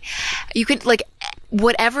energy. You could,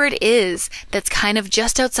 whatever it is that's kind of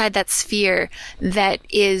just outside that sphere that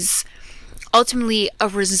is ultimately a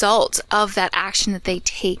result of that action that they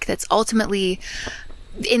take, that's ultimately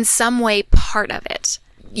in some way part of it.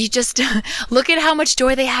 You just look at how much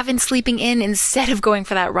joy they have in sleeping in instead of going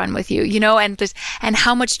for that run with you, and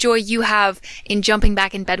how much joy you have in jumping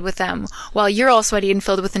back in bed with them while you're all sweaty and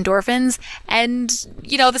filled with endorphins, and,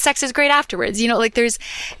 the sex is great afterwards.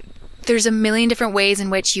 There's a million different ways in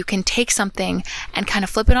which you can take something and kind of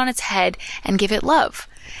flip it on its head and give it love.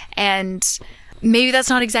 And maybe that's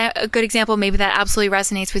not a good example. Maybe that absolutely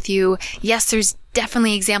resonates with you. Yes, there's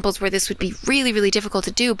definitely examples where this would be really, really difficult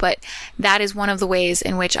to do, but that is one of the ways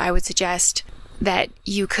in which I would suggest that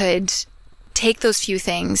you could take those few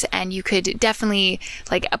things, and you could definitely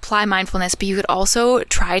apply mindfulness, but you could also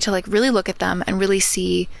try to really look at them and really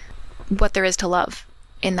see what there is to love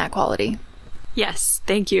in that quality. Yes,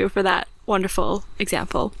 thank you for that wonderful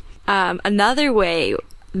example. Another way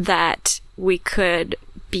that we could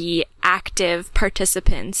be active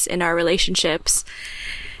participants in our relationships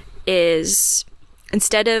is,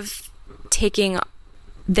 instead of taking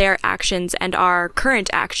their actions and our current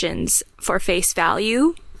actions for face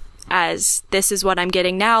value, as this is what I'm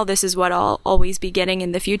getting now, this is what I'll always be getting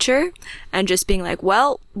in the future, and just being like,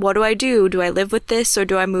 well, what do I do? Do I live with this, or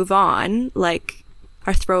do I move on, like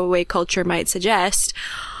our throwaway culture might suggest?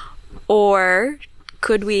 Or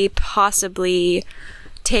could we possibly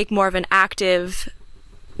take more of an active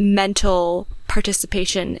mental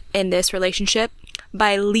participation in this relationship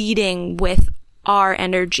by leading with our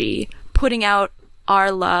energy, putting out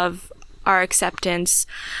our love, our acceptance,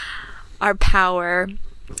 our power,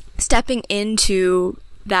 stepping into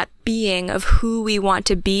that being of who we want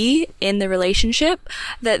to be in the relationship,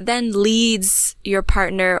 that then leads your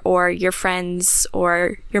partner or your friends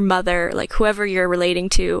or your mother, whoever you're relating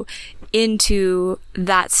to, into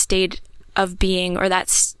that state of being, or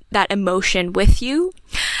that emotion with you.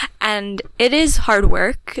 And it is hard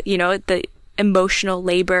work, the emotional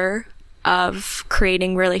labor of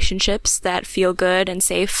creating relationships that feel good and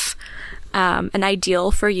safe, and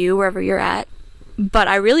ideal for you wherever you're at. But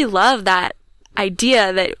I really love that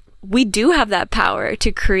idea that we do have that power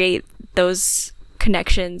to create those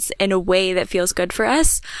connections in a way that feels good for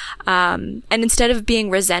us. And instead of being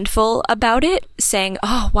resentful about it, saying,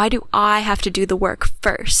 oh, why do I have to do the work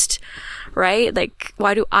first? Right?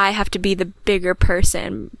 Why do I have to be the bigger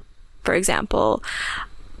person, for example?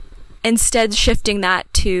 Instead, shifting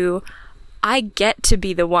that to, I get to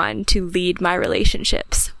be the one to lead my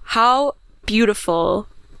relationships. How beautiful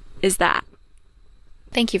is that?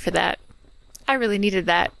 Thank you for that. I really needed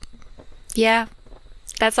that. Yeah.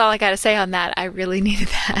 That's all I gotta say on that. I really needed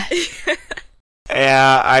that.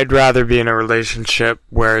 Yeah, I'd rather be in a relationship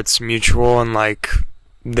where it's mutual and like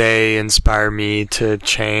they inspire me to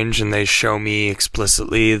change and they show me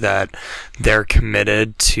explicitly that they're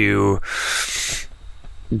committed to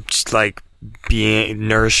just like being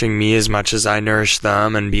nourishing me as much as I nourish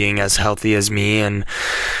them and being as healthy as me. And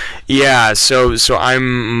yeah, so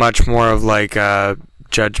I'm much more of like a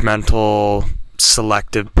judgmental,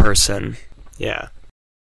 selective person. Yeah.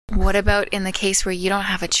 What about in the case where you don't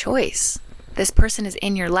have a choice? This person is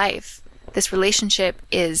in your life. This relationship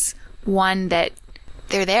is one that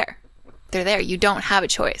they're there. They're there. You don't have a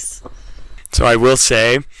choice. So I will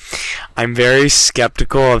say, I'm very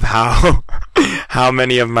skeptical of how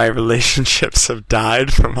many of my relationships have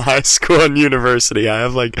died from high school and university. I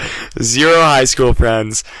have like 0 high school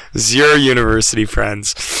friends, 0 university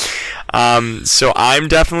friends. So I'm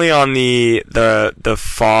definitely on the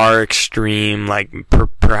far extreme, like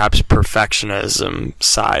perhaps perfectionism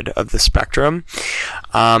side of the spectrum.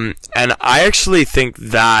 And I actually think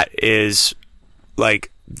that is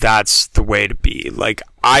like, that's the way to be. Like,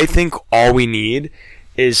 I think all we need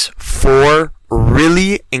is 4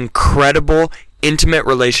 really incredible, intimate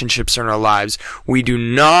relationships in our lives. We do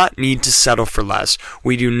not need to settle for less.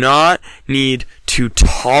 We do not need to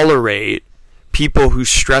tolerate people who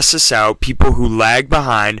stress us out, people who lag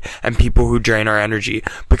behind, and people who drain our energy.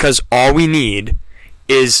 Because all we need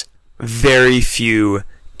is very few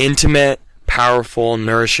intimate, powerful,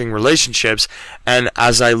 nourishing relationships. And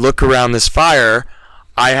as I look around this fire,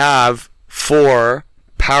 I have 4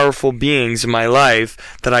 powerful beings in my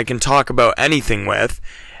life that I can talk about anything with.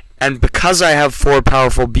 And because I have 4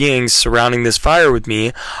 powerful beings surrounding this fire with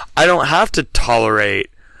me, I don't have to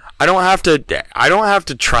tolerate. I don't have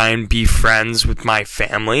to try and be friends with my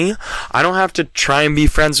family. I don't have to try and be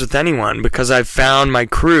friends with anyone because I've found my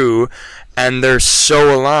crew and they're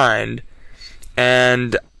so aligned.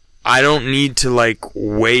 And I don't need to like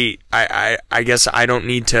wait. I guess I don't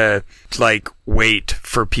need to like wait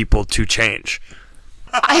for people to change.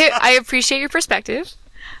 I appreciate your perspective.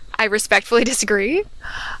 I respectfully disagree.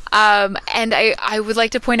 And I would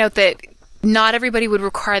like to point out that not everybody would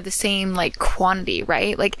require the same like quantity,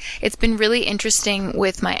 right? Like, it's been really interesting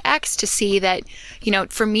with my ex to see that, you know,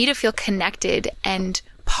 for me to feel connected and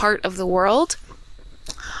part of the world,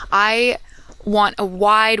 I want a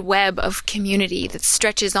wide web of community that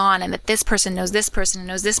stretches on, and that this person knows this person and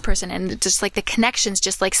knows this person, and just like the connections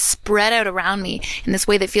just like spread out around me in this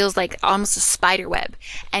way that feels like almost a spider web,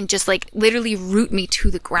 and just like literally root me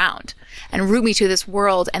to the ground and root me to this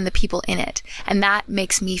world and the people in it. And that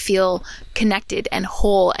makes me feel connected and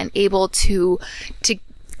whole and able to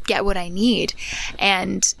get what I need.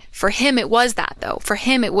 And for him, it was that though. For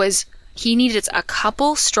him, it was, he needed a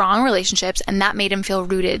couple strong relationships, and that made him feel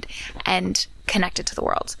rooted and connected to the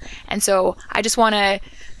world. And so I just want to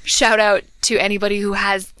shout out to anybody who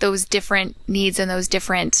has those different needs and those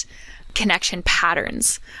different connection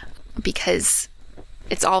patterns, because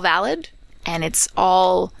it's all valid and it's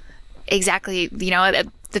all exactly, you know,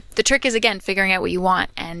 the trick is, again, figuring out what you want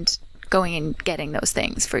and going and getting those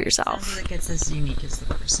things for yourself. Sounds like it's as unique as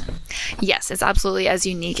the person. Yes, it's absolutely as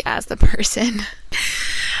unique as the person.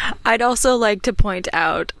 I'd also like to point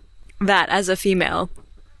out that as a female,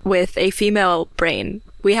 with a female brain,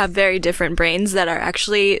 we have very different brains that are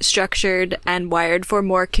actually structured and wired for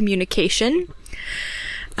more communication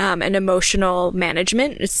and emotional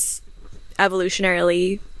management. It's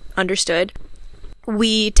evolutionarily understood.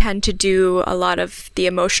 We tend to do a lot of the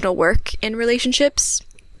emotional work in relationships,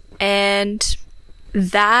 and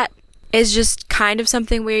that is just kind of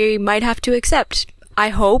something we might have to accept. I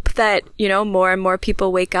hope that, you know, more and more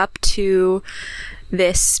people wake up to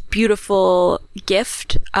this beautiful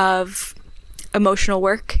gift of emotional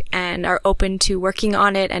work and are open to working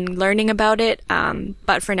on it and learning about it.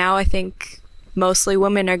 But for now, I think mostly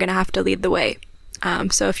women are going to have to lead the way.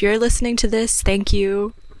 So if you're listening to this, thank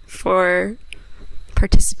you for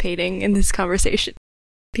participating in this conversation.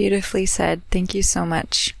 Beautifully said. Thank you so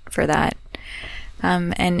much for that.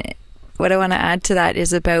 And what I want to add to that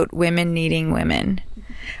is about women needing women.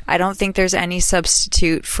 I don't think there's any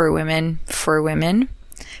substitute for women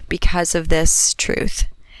because of this truth.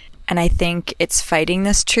 And I think it's fighting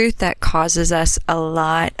this truth that causes us a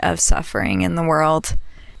lot of suffering in the world.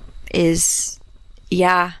 There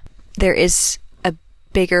is a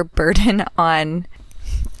bigger burden on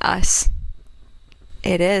us.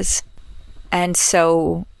 It is. And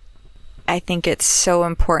so I think it's so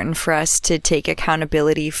important for us to take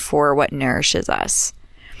accountability for what nourishes us,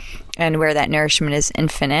 and where that nourishment is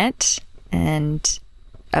infinite and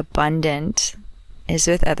abundant is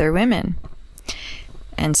with other women.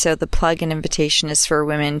 And so the plug and invitation is for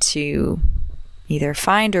women to either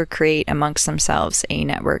find or create amongst themselves a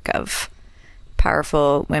network of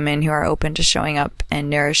powerful women who are open to showing up and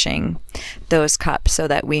nourishing those cups so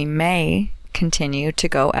that we may continue to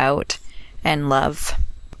go out and love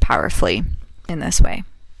powerfully in this way.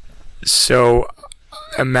 So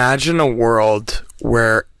imagine a world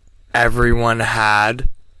where everyone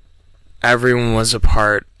was a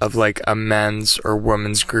part of like a men's or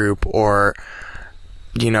women's group, or,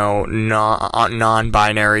 you know,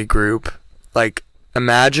 non-binary group. Like,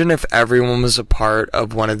 imagine if everyone was a part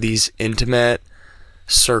of one of these intimate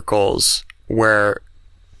circles where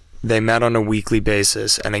they met on a weekly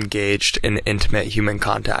basis and engaged in intimate human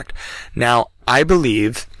contact. Now, I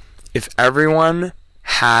believe if everyone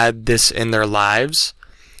had this in their lives,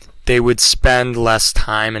 they would spend less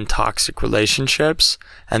time in toxic relationships,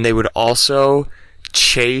 and they would also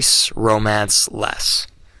chase romance less.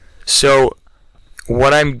 So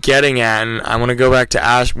what I'm getting at, and I want to go back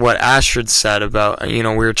to what Astrid said about, you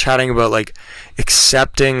know, we were chatting about like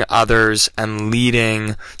accepting others and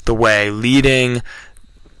leading the way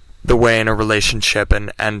in a relationship,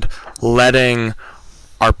 and letting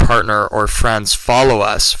our partner or friends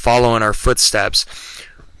follow in our footsteps.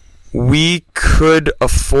 We could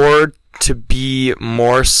afford to be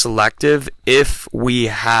more selective if we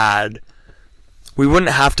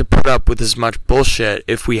wouldn't have to put up with as much bullshit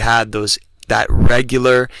if we had that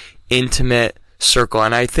regular, intimate circle.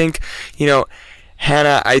 And I think, you know,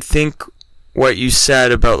 Hannah, I think what you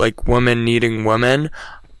said about like women needing women,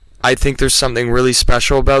 I think there's something really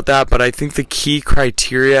special about that, but I think the key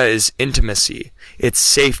criteria is intimacy. It's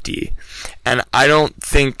safety. And I don't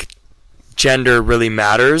think gender really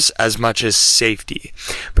matters as much as safety,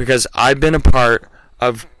 because I've been a part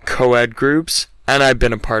of co-ed groups and I've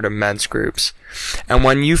been a part of men's groups. And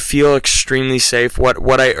when you feel extremely safe,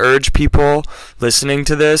 what I urge people listening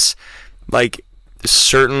to this, like,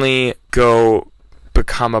 certainly go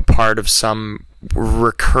become a part of some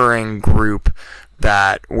recurring group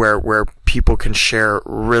where people can share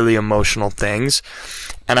really emotional things.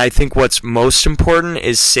 And I think what's most important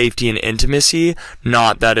is safety and intimacy,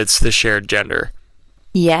 not that it's the shared gender.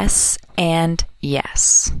 Yes, and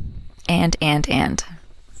yes. And.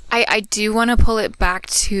 I do want to pull it back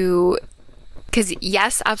to, because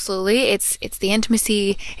yes, absolutely, it's the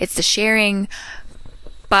intimacy, it's the sharing,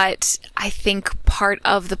 but I think part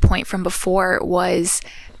of the point from before was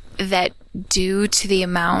that due to the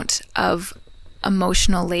amount of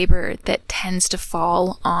emotional labor that tends to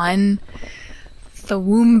fall on the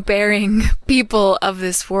womb-bearing people of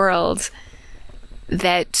this world,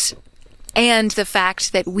 and the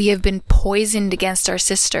fact that we have been poisoned against our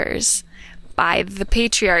sisters by the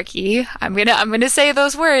patriarchy. I'm gonna say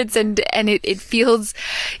those words, and it feels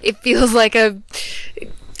like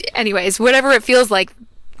anyways, whatever it feels like.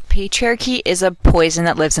 Patriarchy is a poison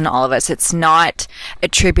that lives in all of us. It's not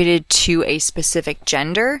attributed to a specific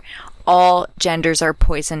gender. All genders are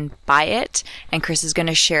poisoned by it, and Chris is going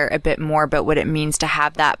to share a bit more about what it means to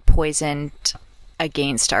have that poisoned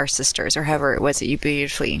against our sisters, or however it was that you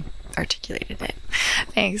beautifully articulated it.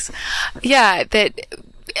 Thanks. Yeah, that,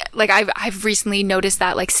 like, I've recently noticed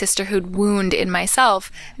that, like, sisterhood wound in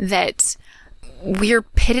myself, that we're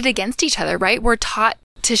pitted against each other, right? We're taught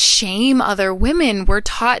to shame other women. We're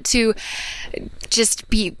taught to just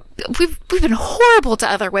be, we've been horrible to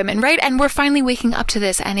other women, right? And we're finally waking up to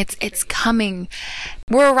this, and it's coming.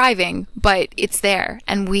 We're arriving, but it's there,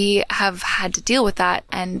 and we have had to deal with that.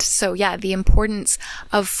 And so, yeah, the importance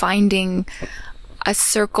of finding a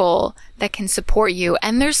circle that can support you.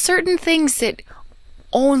 And there's certain things that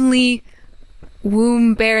only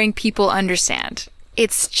womb-bearing people understand.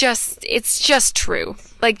 It's just true.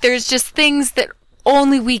 Like, there's just things that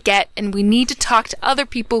only we get, and we need to talk to other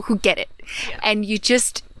people who get it. Yeah. And you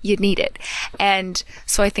need it. And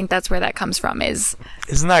so I think that's where that comes from.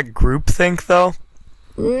 Isn't that groupthink, though?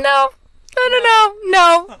 No.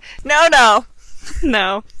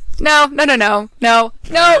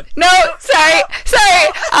 Sorry.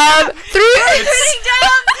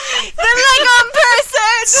 The Lingam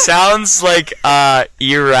person. Sounds like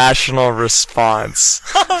irrational response.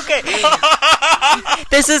 Okay.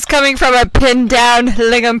 This is coming from a pinned down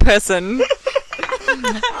Lingam person.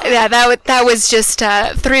 Yeah, that was just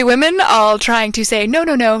 3 women all trying to say no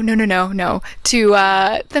to the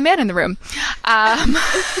man in the room.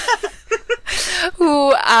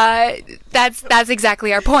 Who that's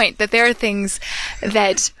exactly our point, that there are things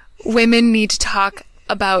that women need to talk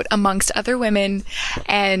about amongst other women,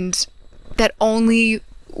 and that only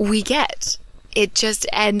we get. It just,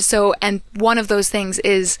 and one of those things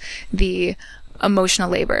is the emotional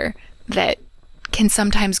labor that can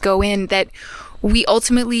sometimes go in, that we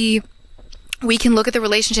can look at the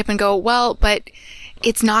relationship and go, well, but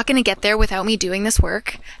it's not going to get there without me doing this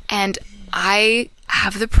work. And I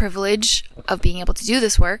have the privilege of being able to do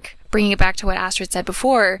this work, bringing it back to what Astrid said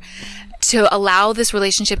before, to allow this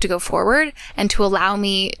relationship to go forward and to allow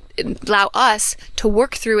us to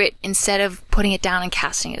work through it instead of putting it down and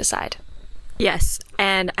casting it aside. Yes,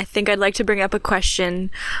 and I think I'd like to bring up a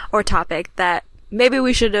question or topic that maybe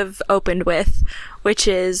we should have opened with, which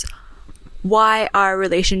is, why are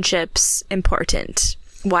relationships important?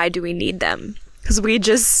 Why do we need them? Because we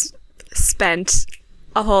just spent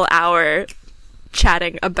a whole hour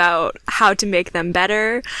chatting about how to make them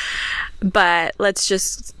better, but let's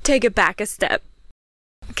just take it back a step.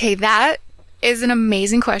 Okay, that is an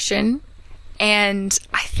amazing question, and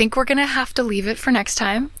I think we're going to have to leave it for next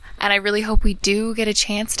time. And I really hope we do get a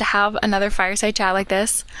chance to have another fireside chat like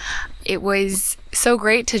this. It was so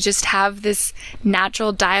great to just have this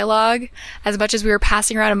natural dialogue. As much as we were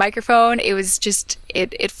passing around a microphone, it was just,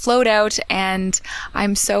 it flowed out, and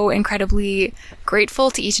I'm so incredibly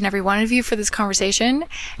grateful to each and every one of you for this conversation.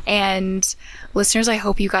 And listeners, I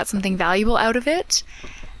hope you got something valuable out of it.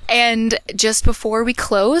 And just before we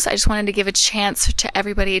close, I just wanted to give a chance to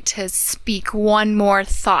everybody to speak one more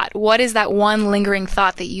thought. What is that one lingering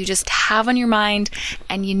thought that you just have on your mind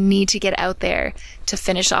and you need to get out there to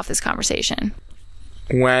finish off this conversation?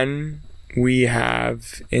 When we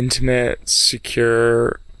have intimate,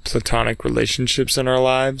 secure, platonic relationships in our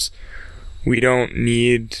lives, we don't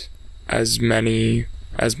need as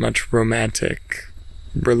much romantic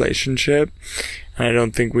relationship. And I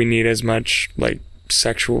don't think we need as much,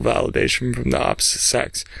 sexual validation from the opposite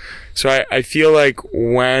sex. So I feel like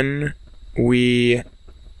when we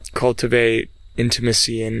cultivate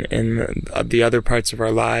intimacy in the other parts of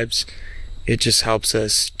our lives, it just helps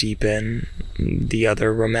us deepen the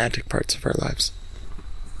other romantic parts of our lives.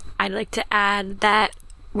 I'd like to add that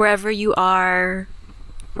wherever you are,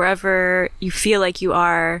 wherever you feel like you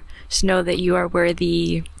are, just know that you are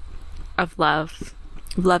worthy of love,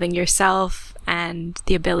 of loving yourself, and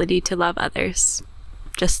the ability to love others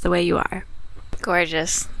just the way you are.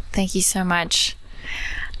 Gorgeous. Thank you so much.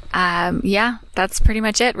 Yeah, that's pretty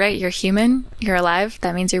much it, right? You're human. You're alive.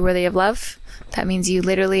 That means you're worthy of love. That means you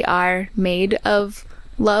literally are made of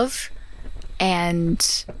love.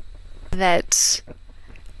 And that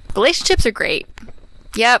relationships are great.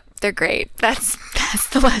 Yep, they're great. That's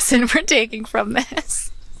the lesson we're taking from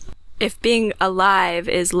this. If being alive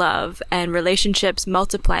is love and relationships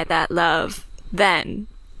multiply that love, then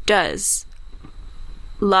does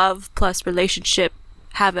love plus relationship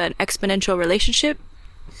have an exponential relationship?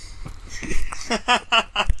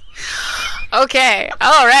 Okay,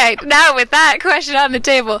 all right. Now with that question on the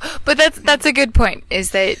table, but that's a good point,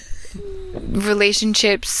 is that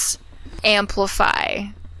relationships amplify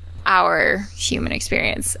our human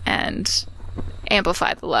experience and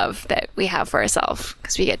amplify the love that we have for ourselves,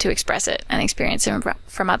 because we get to express it and experience it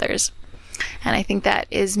from others. And I think that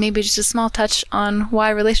is maybe just a small touch on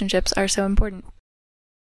why relationships are so important.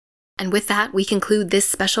 And with that, we conclude this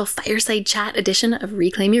special fireside chat edition of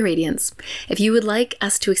Reclaim Your Radiance. If you would like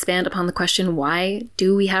us to expand upon the question, why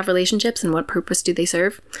do we have relationships and what purpose do they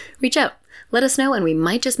serve? Reach out, let us know, and we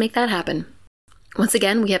might just make that happen. Once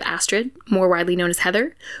again, we have Astrid, more widely known as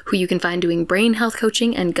Heather, who you can find doing brain health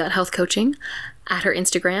coaching and gut health coaching at her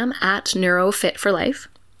Instagram at NeuroFitForLife.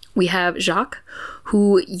 We have Jacques,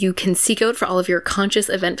 who you can seek out for all of your conscious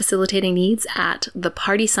event facilitating needs at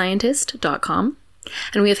thepartyscientist.com.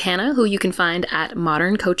 And we have Hannah, who you can find at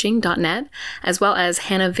moderncoaching.net, as well as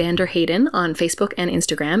Hannah Vander Hayden on Facebook and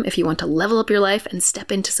Instagram if you want to level up your life and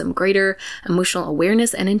step into some greater emotional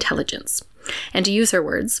awareness and intelligence. And to use her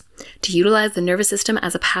words, to utilize the nervous system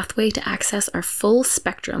as a pathway to access our full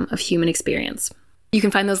spectrum of human experience. You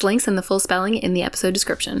can find those links and the full spelling in the episode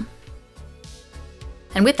description.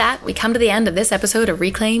 And with that, we come to the end of this episode of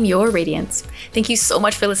Reclaim Your Radiance. Thank you so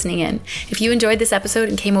much for listening in. If you enjoyed this episode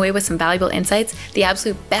and came away with some valuable insights, the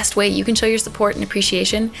absolute best way you can show your support and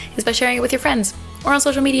appreciation is by sharing it with your friends or on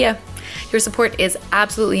social media. Your support is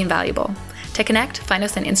absolutely invaluable. To connect, find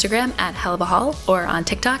us on Instagram at HellOfAHall or on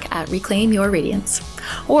TikTok at Reclaim Your Radiance.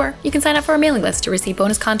 Or you can sign up for our mailing list to receive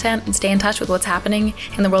bonus content and stay in touch with what's happening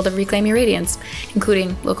in the world of Reclaim Your Radiance,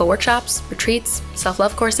 including local workshops, retreats,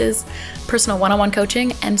 self-love courses, personal one-on-one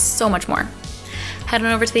coaching, and so much more. Head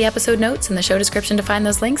on over to the episode notes in the show description to find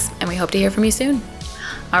those links, and we hope to hear from you soon.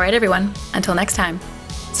 All right, everyone, until next time,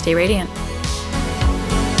 stay radiant.